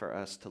important for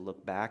us to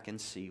look back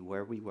and see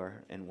where we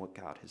were and what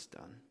God has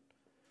done.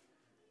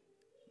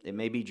 It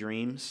may be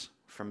dreams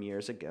from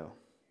years ago.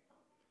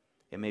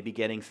 It may be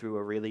getting through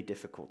a really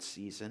difficult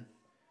season.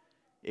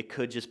 It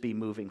could just be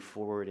moving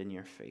forward in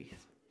your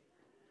faith.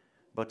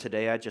 But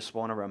today I just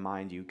want to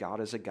remind you,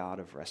 God is a God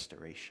of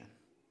restoration.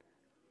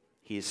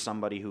 He is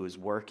somebody who is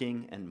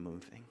working and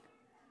moving.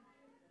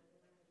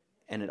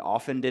 And it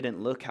often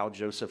didn't look how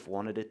Joseph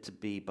wanted it to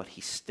be, but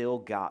he still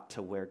got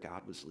to where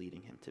God was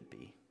leading him to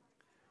be.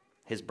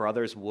 His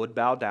brothers would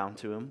bow down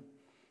to him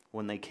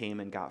when they came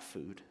and got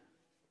food.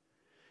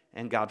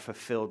 And God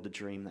fulfilled the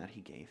dream that he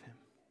gave him.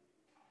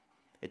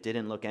 It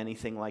didn't look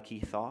anything like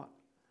he thought,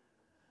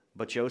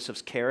 but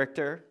Joseph's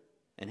character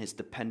and his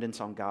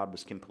dependence on God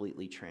was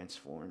completely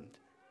transformed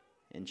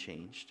and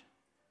changed.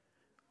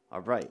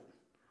 All right,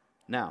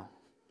 now,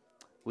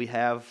 we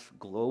have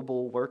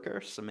global worker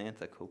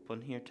Samantha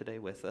Copeland here today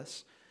with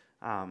us.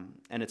 And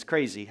it's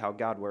crazy how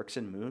God works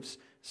and moves.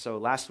 So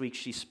last week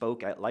she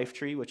spoke at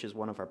Lifetree, which is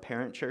one of our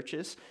parent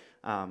churches.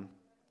 And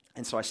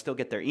so I still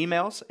get their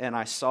emails, and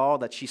I saw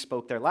that she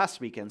spoke there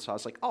last weekend. So I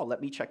was like, oh, let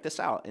me check this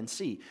out and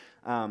see.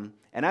 And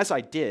as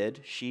I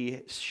did,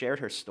 she shared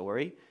her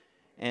story.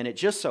 And it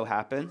just so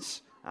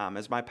happens,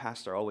 as my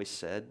pastor always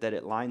said, that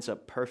it lines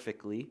up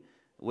perfectly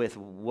with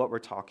what we're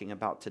talking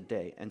about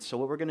today. And so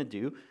what we're going to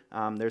do,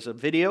 there's a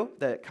video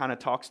that kind of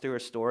talks through her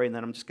story, and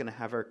then I'm just going to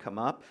have her come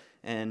up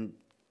and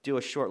do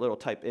a short little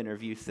type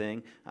interview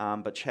thing,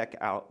 but check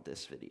out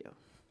this video.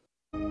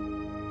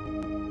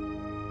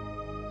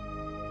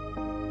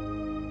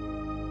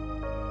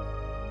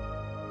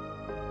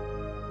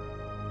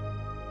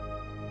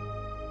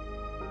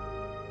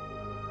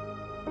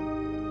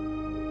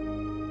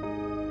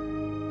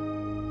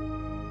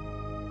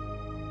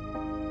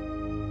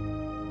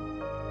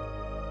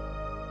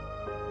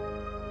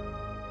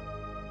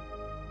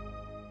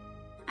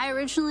 I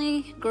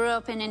originally grew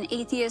up in an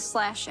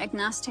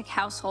atheist/agnostic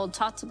household,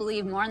 taught to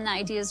believe more in the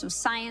ideas of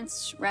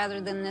science rather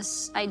than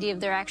this idea of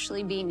there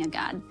actually being a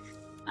God.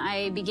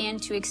 I began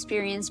to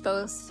experience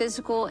both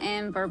physical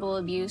and verbal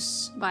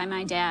abuse by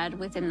my dad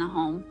within the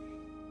home.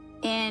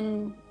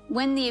 And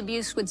when the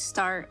abuse would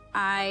start,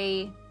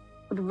 I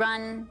would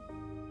run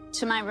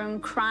to my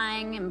room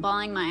crying and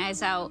bawling my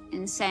eyes out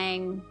and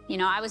saying,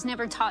 I was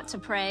never taught to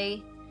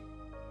pray,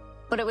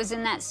 but it was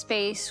in that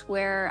space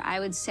where I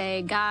would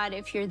say, God,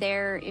 if you're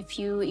there, if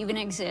you even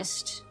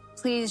exist,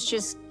 please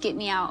just get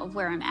me out of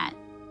where I'm at.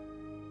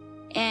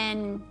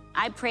 And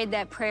I prayed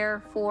that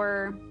prayer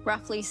for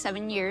roughly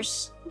 7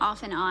 years,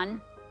 off and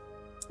on.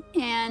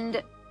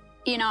 And,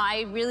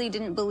 I really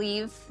didn't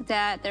believe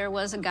that there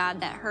was a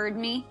God that heard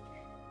me,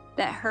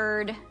 that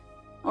heard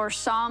or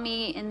saw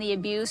me in the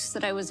abuse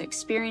that I was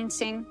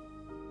experiencing.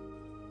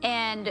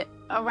 And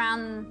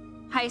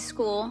around high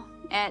school,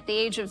 at the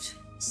age of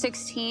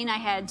 16, I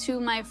had two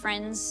of my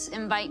friends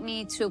invite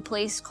me to a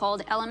place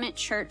called Element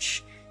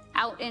Church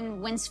out in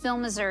Wentzville,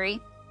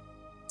 Missouri.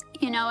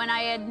 And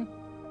I had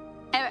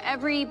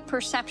every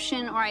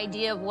perception or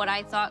idea of what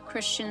I thought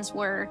Christians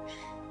were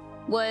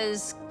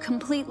was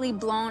completely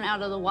blown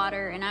out of the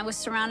water. And I was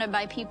surrounded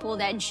by people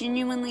that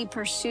genuinely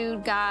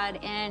pursued God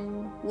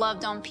and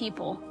loved on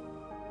people.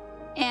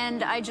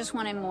 And I just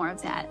wanted more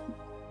of that.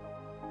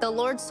 The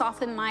Lord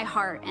softened my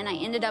heart, and I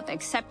ended up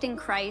accepting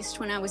Christ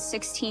when I was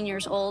 16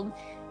 years old,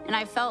 and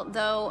I felt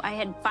though I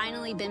had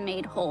finally been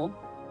made whole.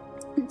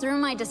 And through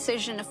my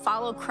decision to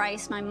follow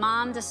Christ, my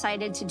mom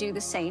decided to do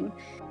the same.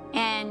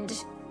 And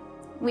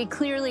we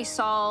clearly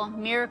saw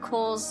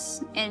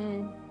miracles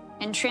and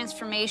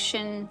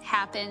transformation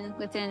happen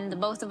within the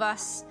both of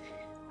us.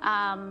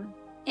 And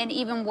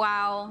even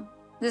while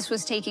this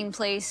was taking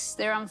place,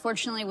 there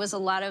unfortunately was a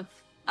lot of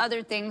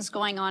other things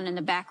going on in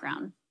the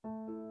background.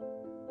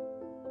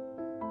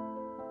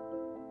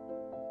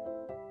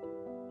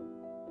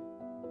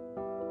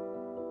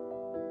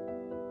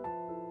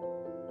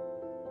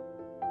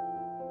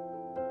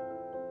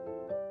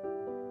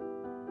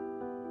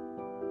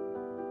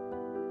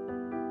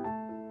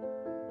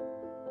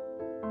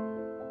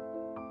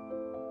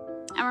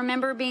 I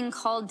remember being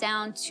called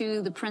down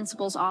to the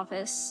principal's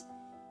office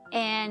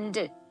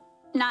and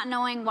not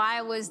knowing why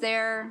I was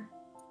there,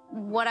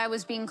 what I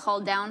was being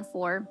called down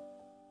for.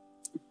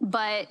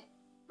 But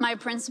my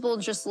principal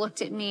just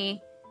looked at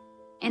me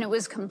and it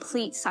was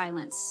complete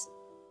silence.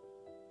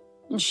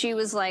 And she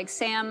was like,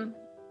 Sam,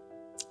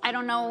 I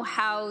don't know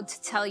how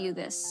to tell you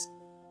this,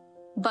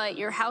 but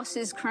your house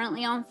is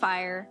currently on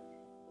fire.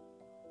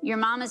 Your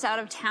mom is out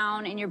of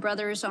town and your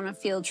brother is on a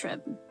field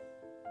trip.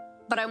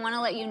 But I want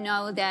to let you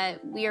know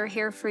that we are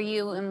here for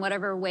you in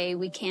whatever way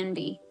we can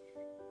be.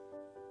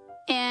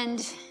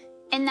 And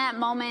in that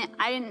moment,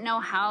 I didn't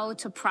know how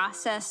to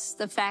process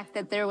the fact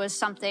that there was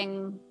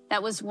something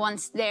that was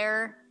once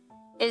there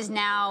is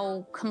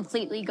now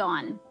completely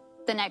gone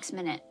the next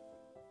minute.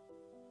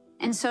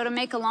 And so to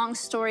make a long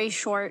story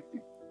short,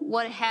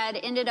 what had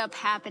ended up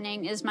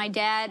happening is my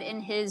dad,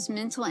 in his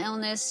mental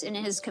illness and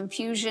his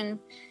confusion,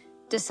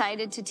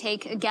 decided to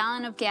take a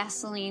gallon of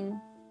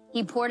gasoline.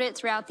 He poured it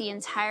throughout the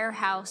entire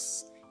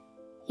house.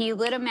 He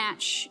lit a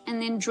match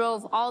and then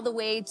drove all the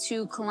way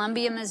to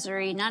Columbia,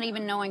 Missouri, not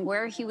even knowing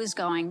where he was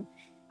going.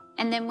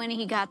 And then when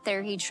he got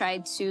there, he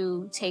tried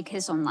to take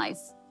his own life.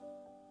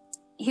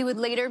 He would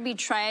later be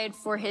tried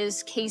for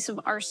his case of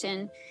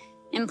arson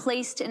and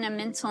placed in a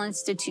mental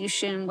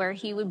institution where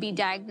he would be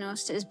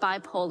diagnosed as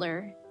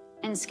bipolar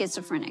and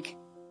schizophrenic.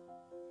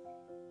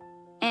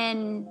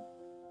 And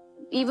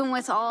even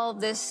with all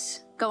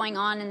this going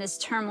on in this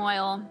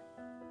turmoil,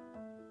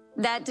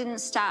 that didn't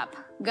stop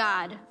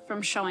God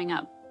from showing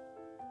up.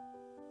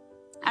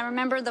 I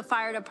remember the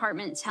fire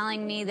department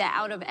telling me that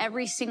out of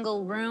every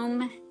single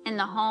room in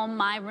the home,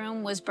 my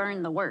room was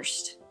burned the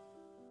worst.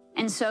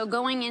 And so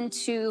going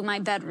into my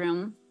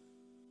bedroom,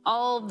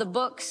 all the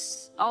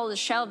books, all the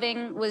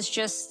shelving was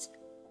just,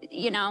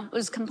 it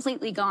was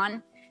completely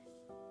gone.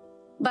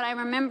 But I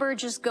remember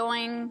just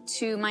going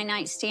to my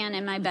nightstand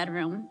in my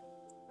bedroom,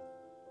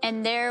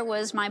 and there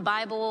was my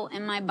Bible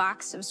and my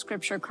box of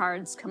scripture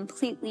cards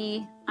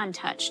completely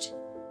untouched.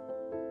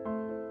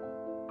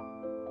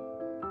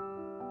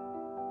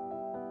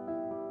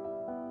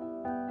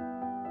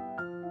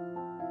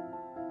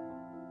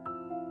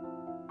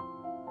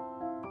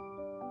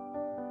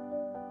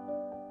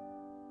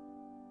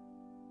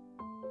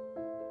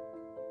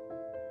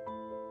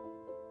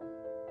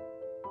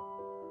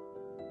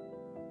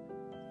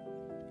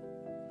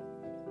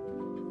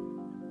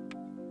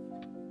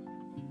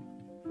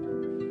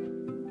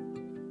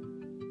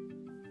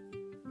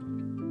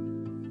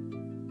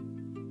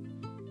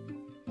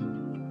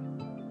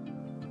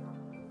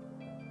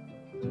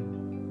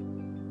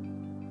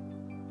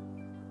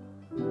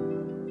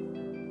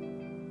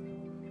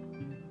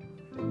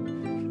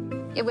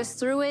 It was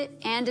through it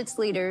and its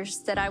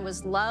leaders that I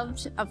was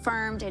loved,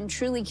 affirmed, and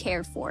truly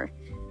cared for.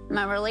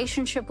 My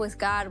relationship with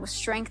God was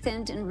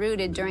strengthened and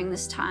rooted during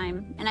this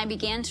time, and I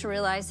began to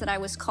realize that I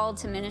was called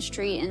to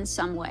ministry in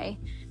some way.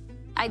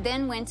 I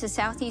then went to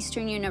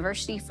Southeastern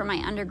University for my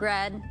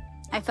undergrad.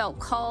 I felt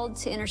called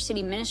to inner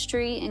city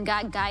ministry, and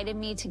God guided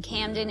me to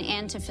Camden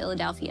and to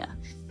Philadelphia.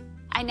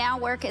 I now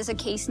work as a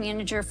case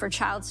manager for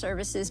child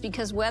services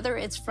because whether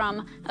it's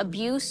from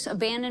abuse,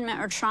 abandonment,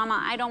 or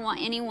trauma, I don't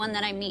want anyone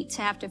that I meet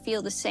to have to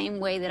feel the same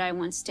way that I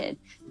once did.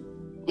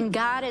 And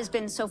God has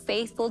been so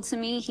faithful to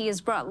me. He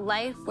has brought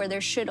life where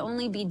there should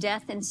only be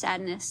death and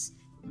sadness.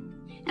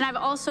 And I've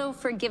also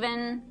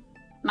forgiven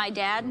my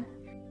dad.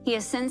 He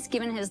has since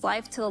given his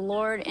life to the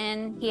Lord,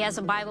 and he has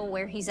a Bible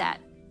where he's at.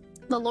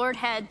 The Lord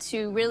had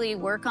to really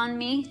work on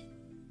me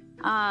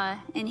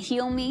and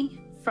heal me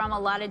from a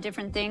lot of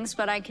different things,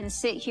 but I can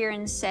sit here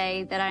and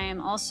say that I am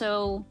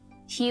also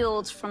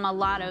healed from a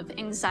lot of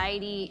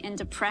anxiety and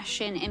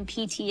depression and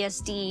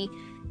PTSD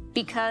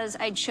because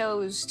I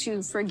chose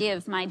to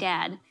forgive my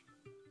dad.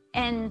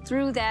 And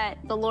through that,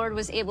 the Lord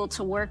was able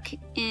to work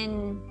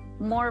in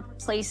more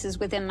places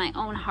within my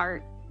own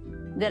heart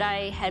that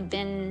I had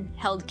been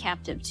held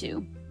captive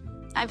to.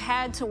 I've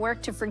had to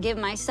work to forgive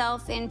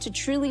myself and to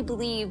truly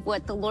believe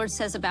what the Lord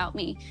says about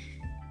me.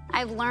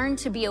 I've learned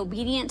to be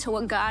obedient to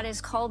what God has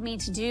called me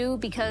to do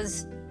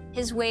because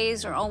His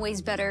ways are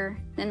always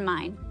better than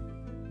mine.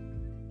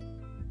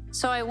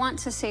 So I want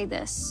to say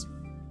this.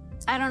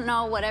 I don't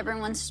know what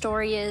everyone's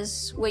story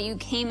is, what you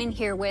came in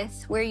here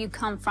with, where you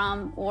come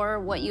from, or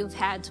what you've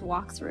had to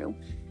walk through.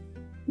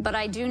 But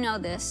I do know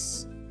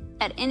this.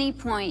 At any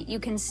point, you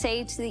can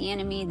say to the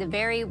enemy the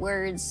very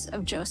words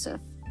of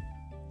Joseph.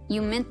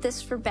 You meant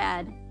this for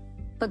bad,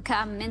 but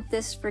God meant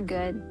this for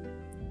good,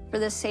 for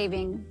the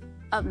saving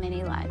of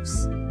many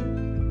lives.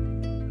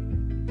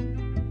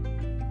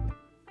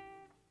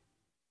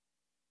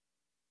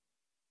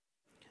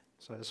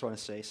 So I just want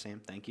to say,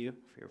 Sam, thank you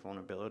for your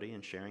vulnerability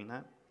and sharing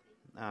that.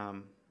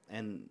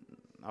 And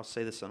I'll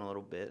say this in a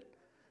little bit,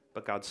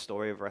 but God's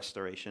story of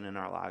restoration in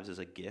our lives is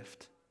a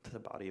gift to the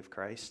body of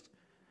Christ,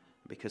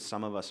 because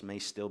some of us may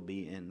still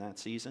be in that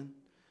season,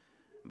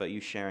 but you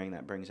sharing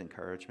that brings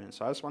encouragement.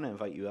 So I just want to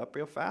invite you up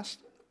real fast.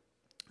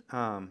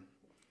 And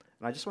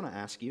I just want to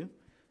ask you,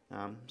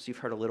 so you've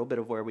heard a little bit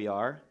of where we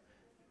are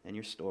and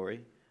your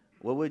story.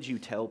 What would you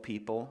tell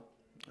people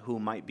who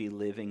might be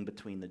living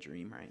between the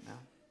dream right now?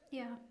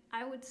 Yeah,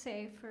 I would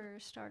say for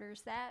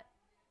starters that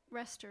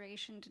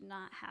restoration did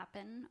not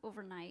happen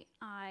overnight.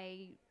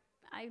 I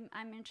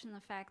mentioned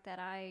the fact that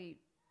I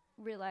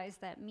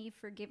realized that me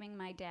forgiving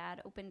my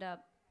dad opened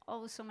up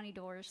so many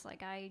doors.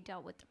 Like, I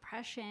dealt with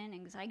depression,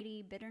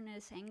 anxiety,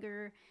 bitterness,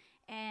 anger,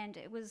 and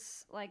it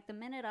was like the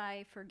minute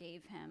I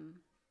forgave him,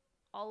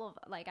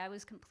 I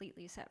was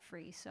completely set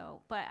free.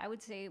 So, but I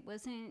would say it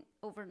wasn't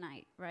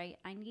overnight, right?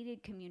 I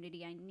needed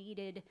community. I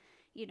needed,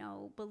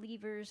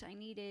 believers. I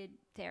needed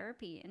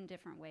therapy in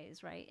different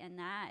ways, right? And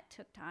that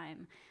took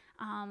time.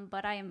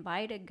 But I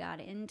invited God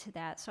into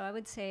that. So I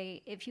would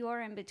say if you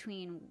are in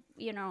between,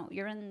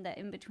 you're in the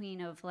in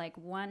between of like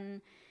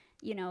one,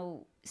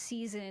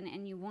 season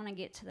and you want to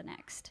get to the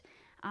next.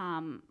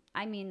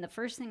 The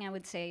first thing I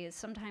would say is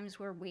sometimes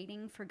we're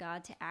waiting for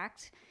God to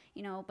act,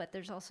 but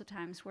there's also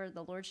times where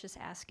the Lord's just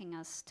asking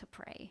us to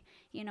pray,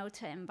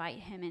 to invite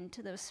Him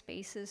into those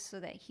spaces so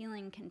that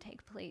healing can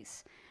take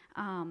place.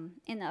 And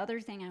the other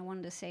thing I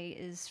wanted to say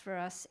is for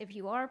us, if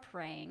you are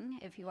praying,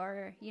 if you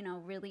are,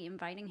 really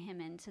inviting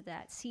Him into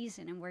that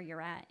season and where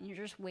you're at, and you're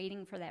just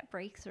waiting for that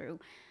breakthrough,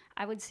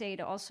 I would say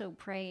to also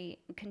pray,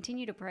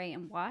 continue to pray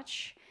and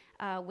watch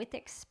with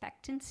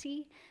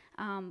expectancy,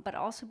 but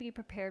also be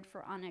prepared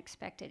for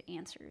unexpected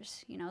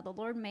answers. The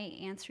Lord may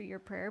answer your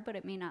prayer, but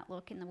it may not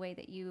look in the way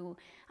that you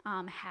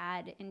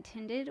had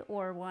intended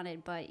or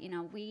wanted, but,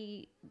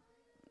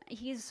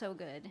 He is so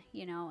good,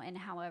 and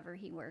however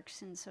He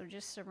works. And so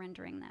just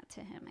surrendering that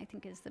to Him, I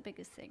think, is the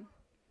biggest thing.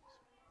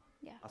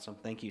 Yeah. Awesome.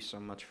 Thank you so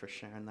much for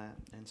sharing that.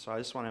 And so I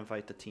just want to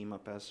invite the team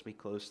up as we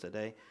close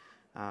today.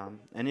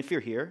 And if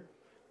you're here,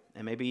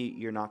 and maybe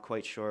you're not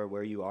quite sure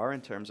where you are in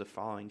terms of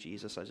following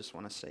Jesus, I just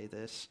want to say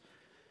this.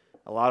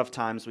 A lot of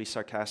times we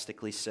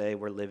sarcastically say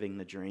we're living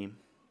the dream.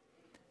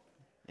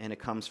 And it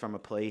comes from a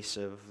place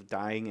of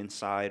dying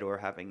inside or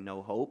having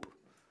no hope.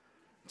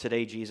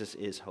 Today, Jesus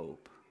is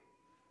hope.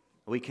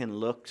 We can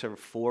look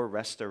for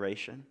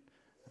restoration.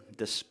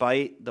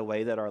 Despite the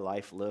way that our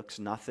life looks,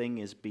 nothing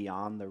is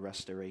beyond the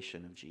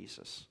restoration of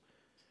Jesus.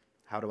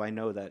 How do I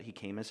know that? He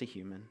came as a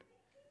human.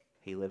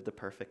 He lived a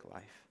perfect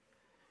life.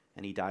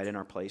 And He died in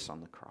our place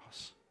on the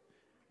cross.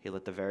 He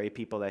let the very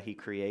people that He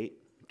create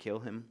kill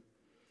Him.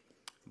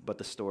 But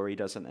the story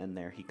doesn't end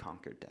there. He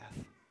conquered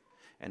death.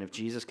 And if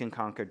Jesus can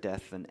conquer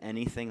death, then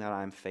anything that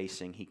I'm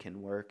facing, He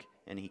can work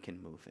and He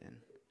can move in.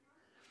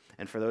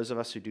 And for those of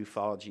us who do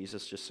follow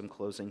Jesus, just some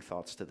closing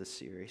thoughts to this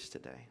series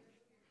today.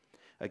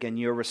 Again,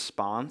 your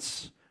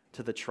response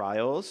to the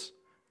trials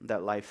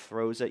that life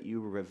throws at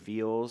you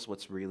reveals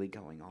what's really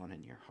going on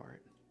in your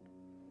heart.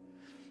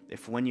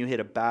 If when you hit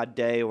a bad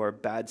day or a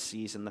bad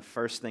season, the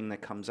first thing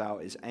that comes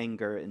out is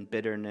anger and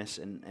bitterness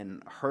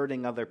and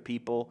hurting other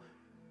people,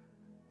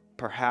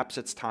 perhaps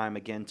it's time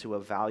again to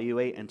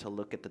evaluate and to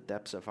look at the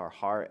depths of our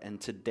heart. And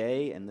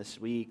today and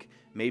this week,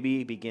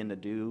 maybe begin to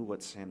do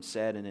what Sam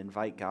said and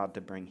invite God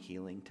to bring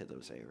healing to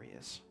those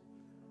areas.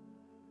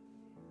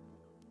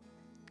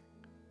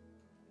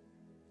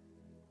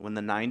 When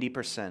the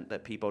 90%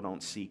 that people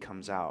don't see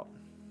comes out,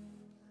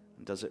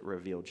 does it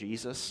reveal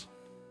Jesus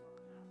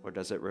or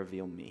does it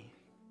reveal me?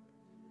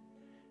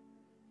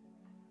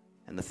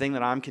 And the thing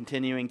that I'm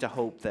continuing to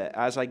hope that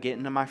as I get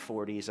into my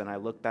 40s and I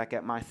look back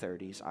at my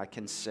 30s, I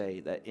can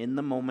say that in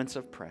the moments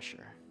of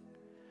pressure,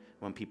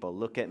 when people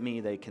look at me,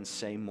 they can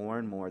say more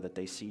and more that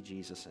they see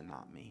Jesus and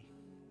not me.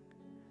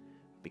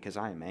 Because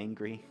I am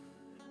angry,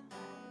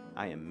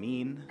 I am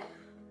mean,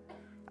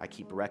 I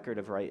keep record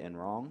of right and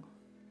wrong.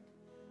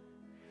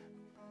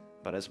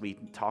 But as we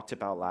talked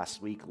about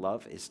last week,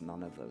 love is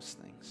none of those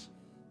things.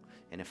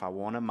 And if I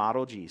want to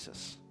model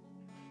Jesus,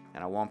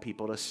 and I want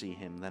people to see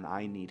him, then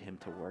I need him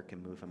to work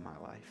and move in my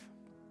life.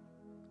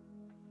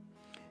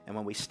 And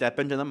when we step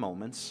into the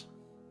moments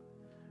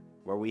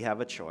where we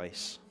have a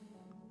choice,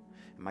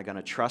 am I going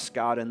to trust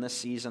God in this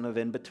season of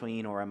in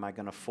between, or am I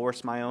going to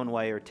force my own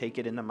way or take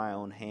it into my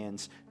own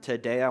hands?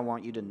 Today I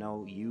want you to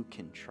know you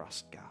can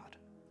trust God.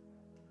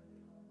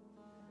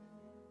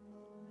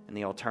 And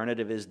the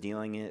alternative is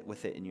dealing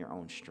with it in your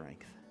own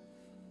strength.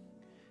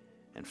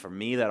 And for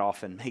me, that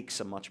often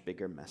makes a much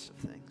bigger mess of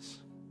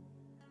things.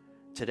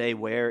 Today,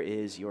 where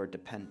is your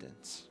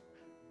dependence?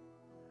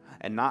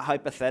 And not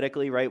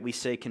hypothetically, right? We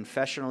say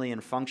confessionally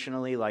and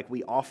functionally, like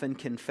we often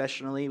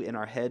confessionally in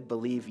our head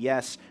believe,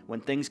 yes,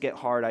 when things get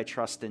hard, I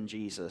trust in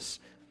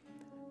Jesus.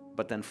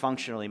 But then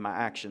functionally, my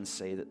actions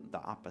say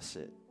the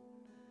opposite.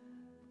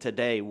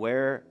 Today,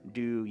 where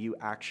do you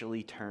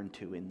actually turn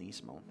to in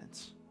these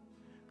moments?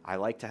 I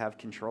like to have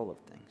control of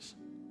things.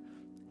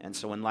 And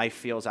so when life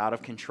feels out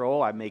of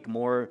control, I make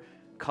more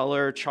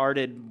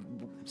color-charted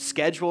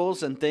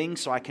schedules and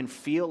things so I can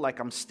feel like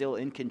I'm still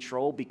in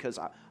control, because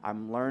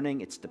I'm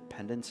learning it's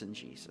dependence in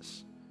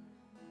Jesus.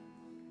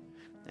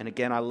 And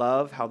again, I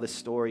love how this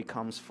story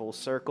comes full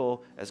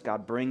circle. As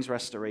God brings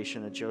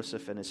restoration to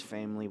Joseph and his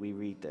family, we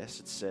read this.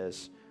 It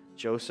says,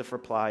 Joseph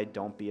replied,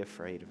 "Don't be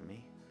afraid of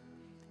me.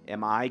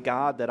 Am I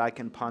God that I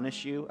can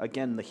punish you?"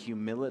 Again, the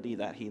humility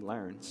that he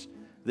learns.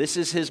 This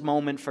is his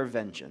moment for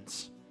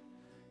vengeance.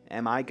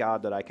 Am I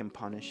God that I can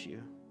punish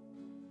you?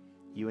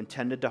 You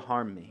intended to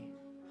harm me,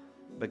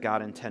 but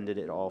God intended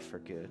it all for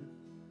good.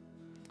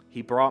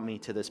 He brought me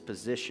to this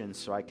position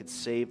so I could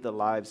save the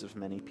lives of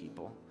many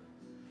people.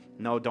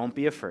 No, don't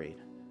be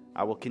afraid.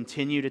 I will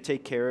continue to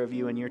take care of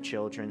you and your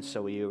children.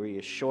 So he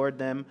reassured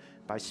them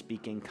by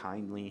speaking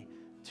kindly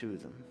to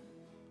them.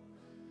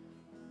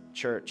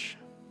 Church,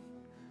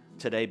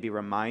 today be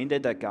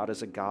reminded that God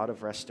is a God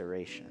of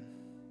restoration.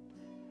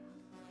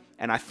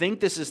 And I think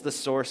this is the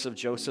source of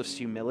Joseph's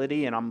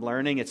humility, and I'm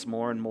learning it's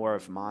more and more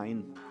of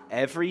mine.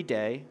 Every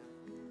day,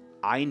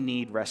 I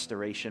need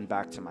restoration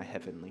back to my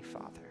Heavenly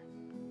Father.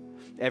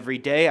 Every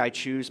day, I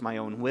choose my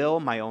own will,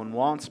 my own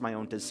wants, my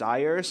own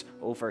desires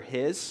over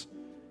His.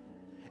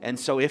 And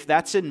so if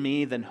that's in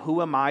me, then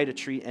who am I to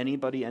treat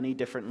anybody any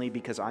differently,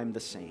 because I'm the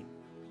same?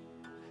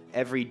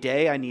 Every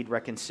day, I need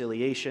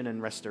reconciliation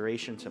and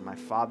restoration to my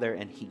Father,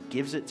 and He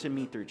gives it to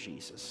me through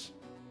Jesus.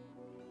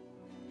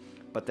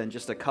 But then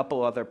just a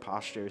couple other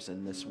postures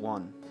in this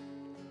one.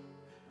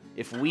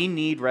 If we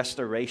need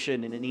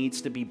restoration, and it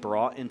needs to be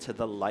brought into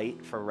the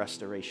light for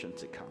restoration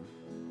to come.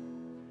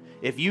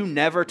 If you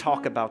never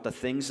talk about the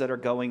things that are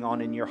going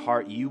on in your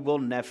heart, you will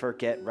never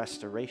get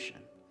restoration.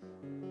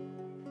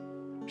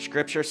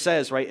 Scripture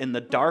says, right, in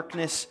the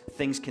darkness,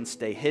 things can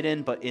stay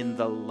hidden, but in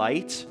the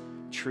light,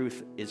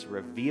 truth is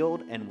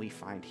revealed and we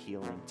find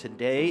healing.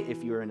 Today,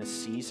 if you're in a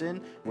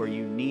season where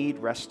you need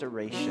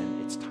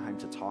restoration, it's time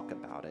to talk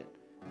about it.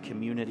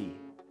 Community,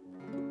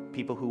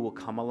 people who will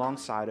come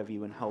alongside of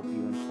you and help you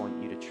and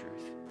point you to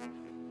truth.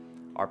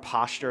 Our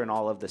posture in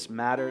all of this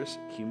matters,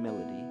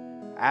 humility.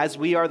 As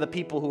we are the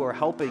people who are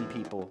helping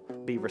people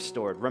be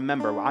restored.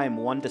 Remember, I am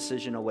one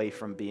decision away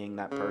from being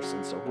that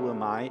person, so who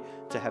am I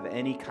to have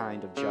any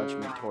kind of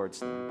judgment towards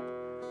them?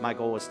 My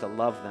goal is to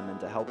love them and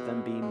to help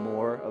them be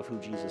more of who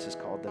Jesus has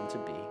called them to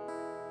be.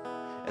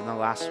 And the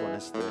last one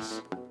is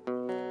this.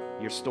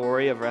 Your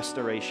story of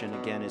restoration,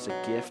 again, is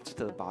a gift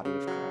to the body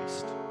of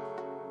Christ.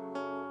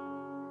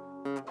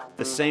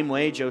 The same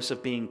way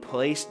Joseph being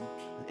placed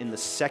in the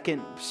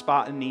second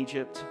spot in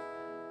Egypt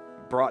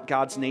brought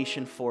God's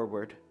nation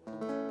forward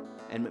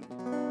and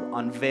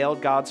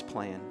unveiled God's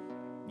plan.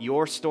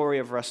 Your story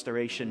of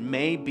restoration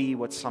may be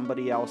what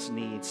somebody else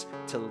needs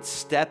to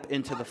step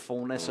into the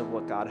fullness of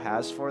what God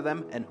has for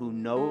them, and who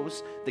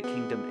knows the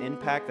kingdom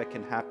impact that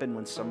can happen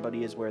when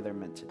somebody is where they're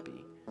meant to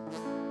be.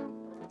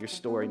 Your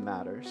story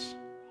matters.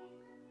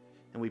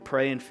 And we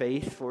pray in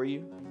faith for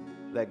you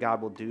that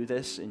God will do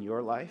this in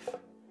your life.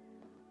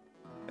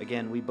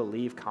 Again, we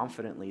believe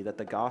confidently that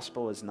the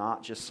gospel is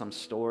not just some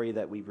story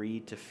that we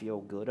read to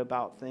feel good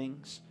about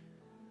things,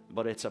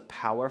 but it's a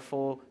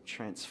powerful,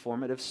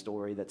 transformative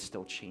story that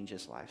still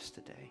changes lives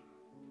today.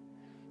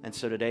 And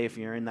so today, if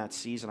you're in that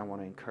season, I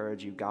want to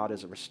encourage you, God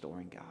is a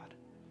restoring God.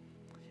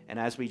 And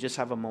as we just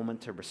have a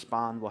moment to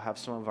respond, we'll have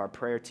some of our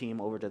prayer team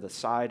over to the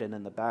side and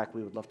in the back.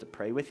 We would love to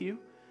pray with you.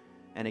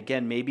 And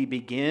again, maybe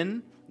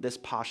begin this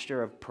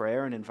posture of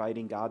prayer and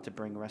inviting God to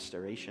bring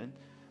restoration.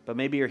 But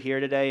maybe you're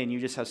here today and you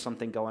just have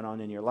something going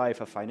on in your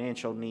life, a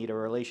financial need, a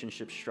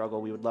relationship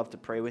struggle. We would love to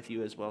pray with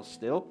you as well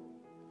still.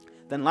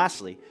 Then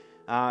lastly,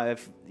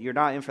 If you're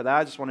not in for that,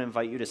 I just want to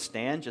invite you to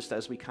stand just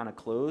as we kind of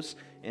close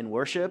in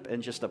worship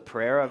and just a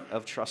prayer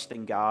of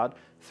trusting God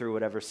through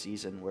whatever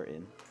season we're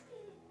in.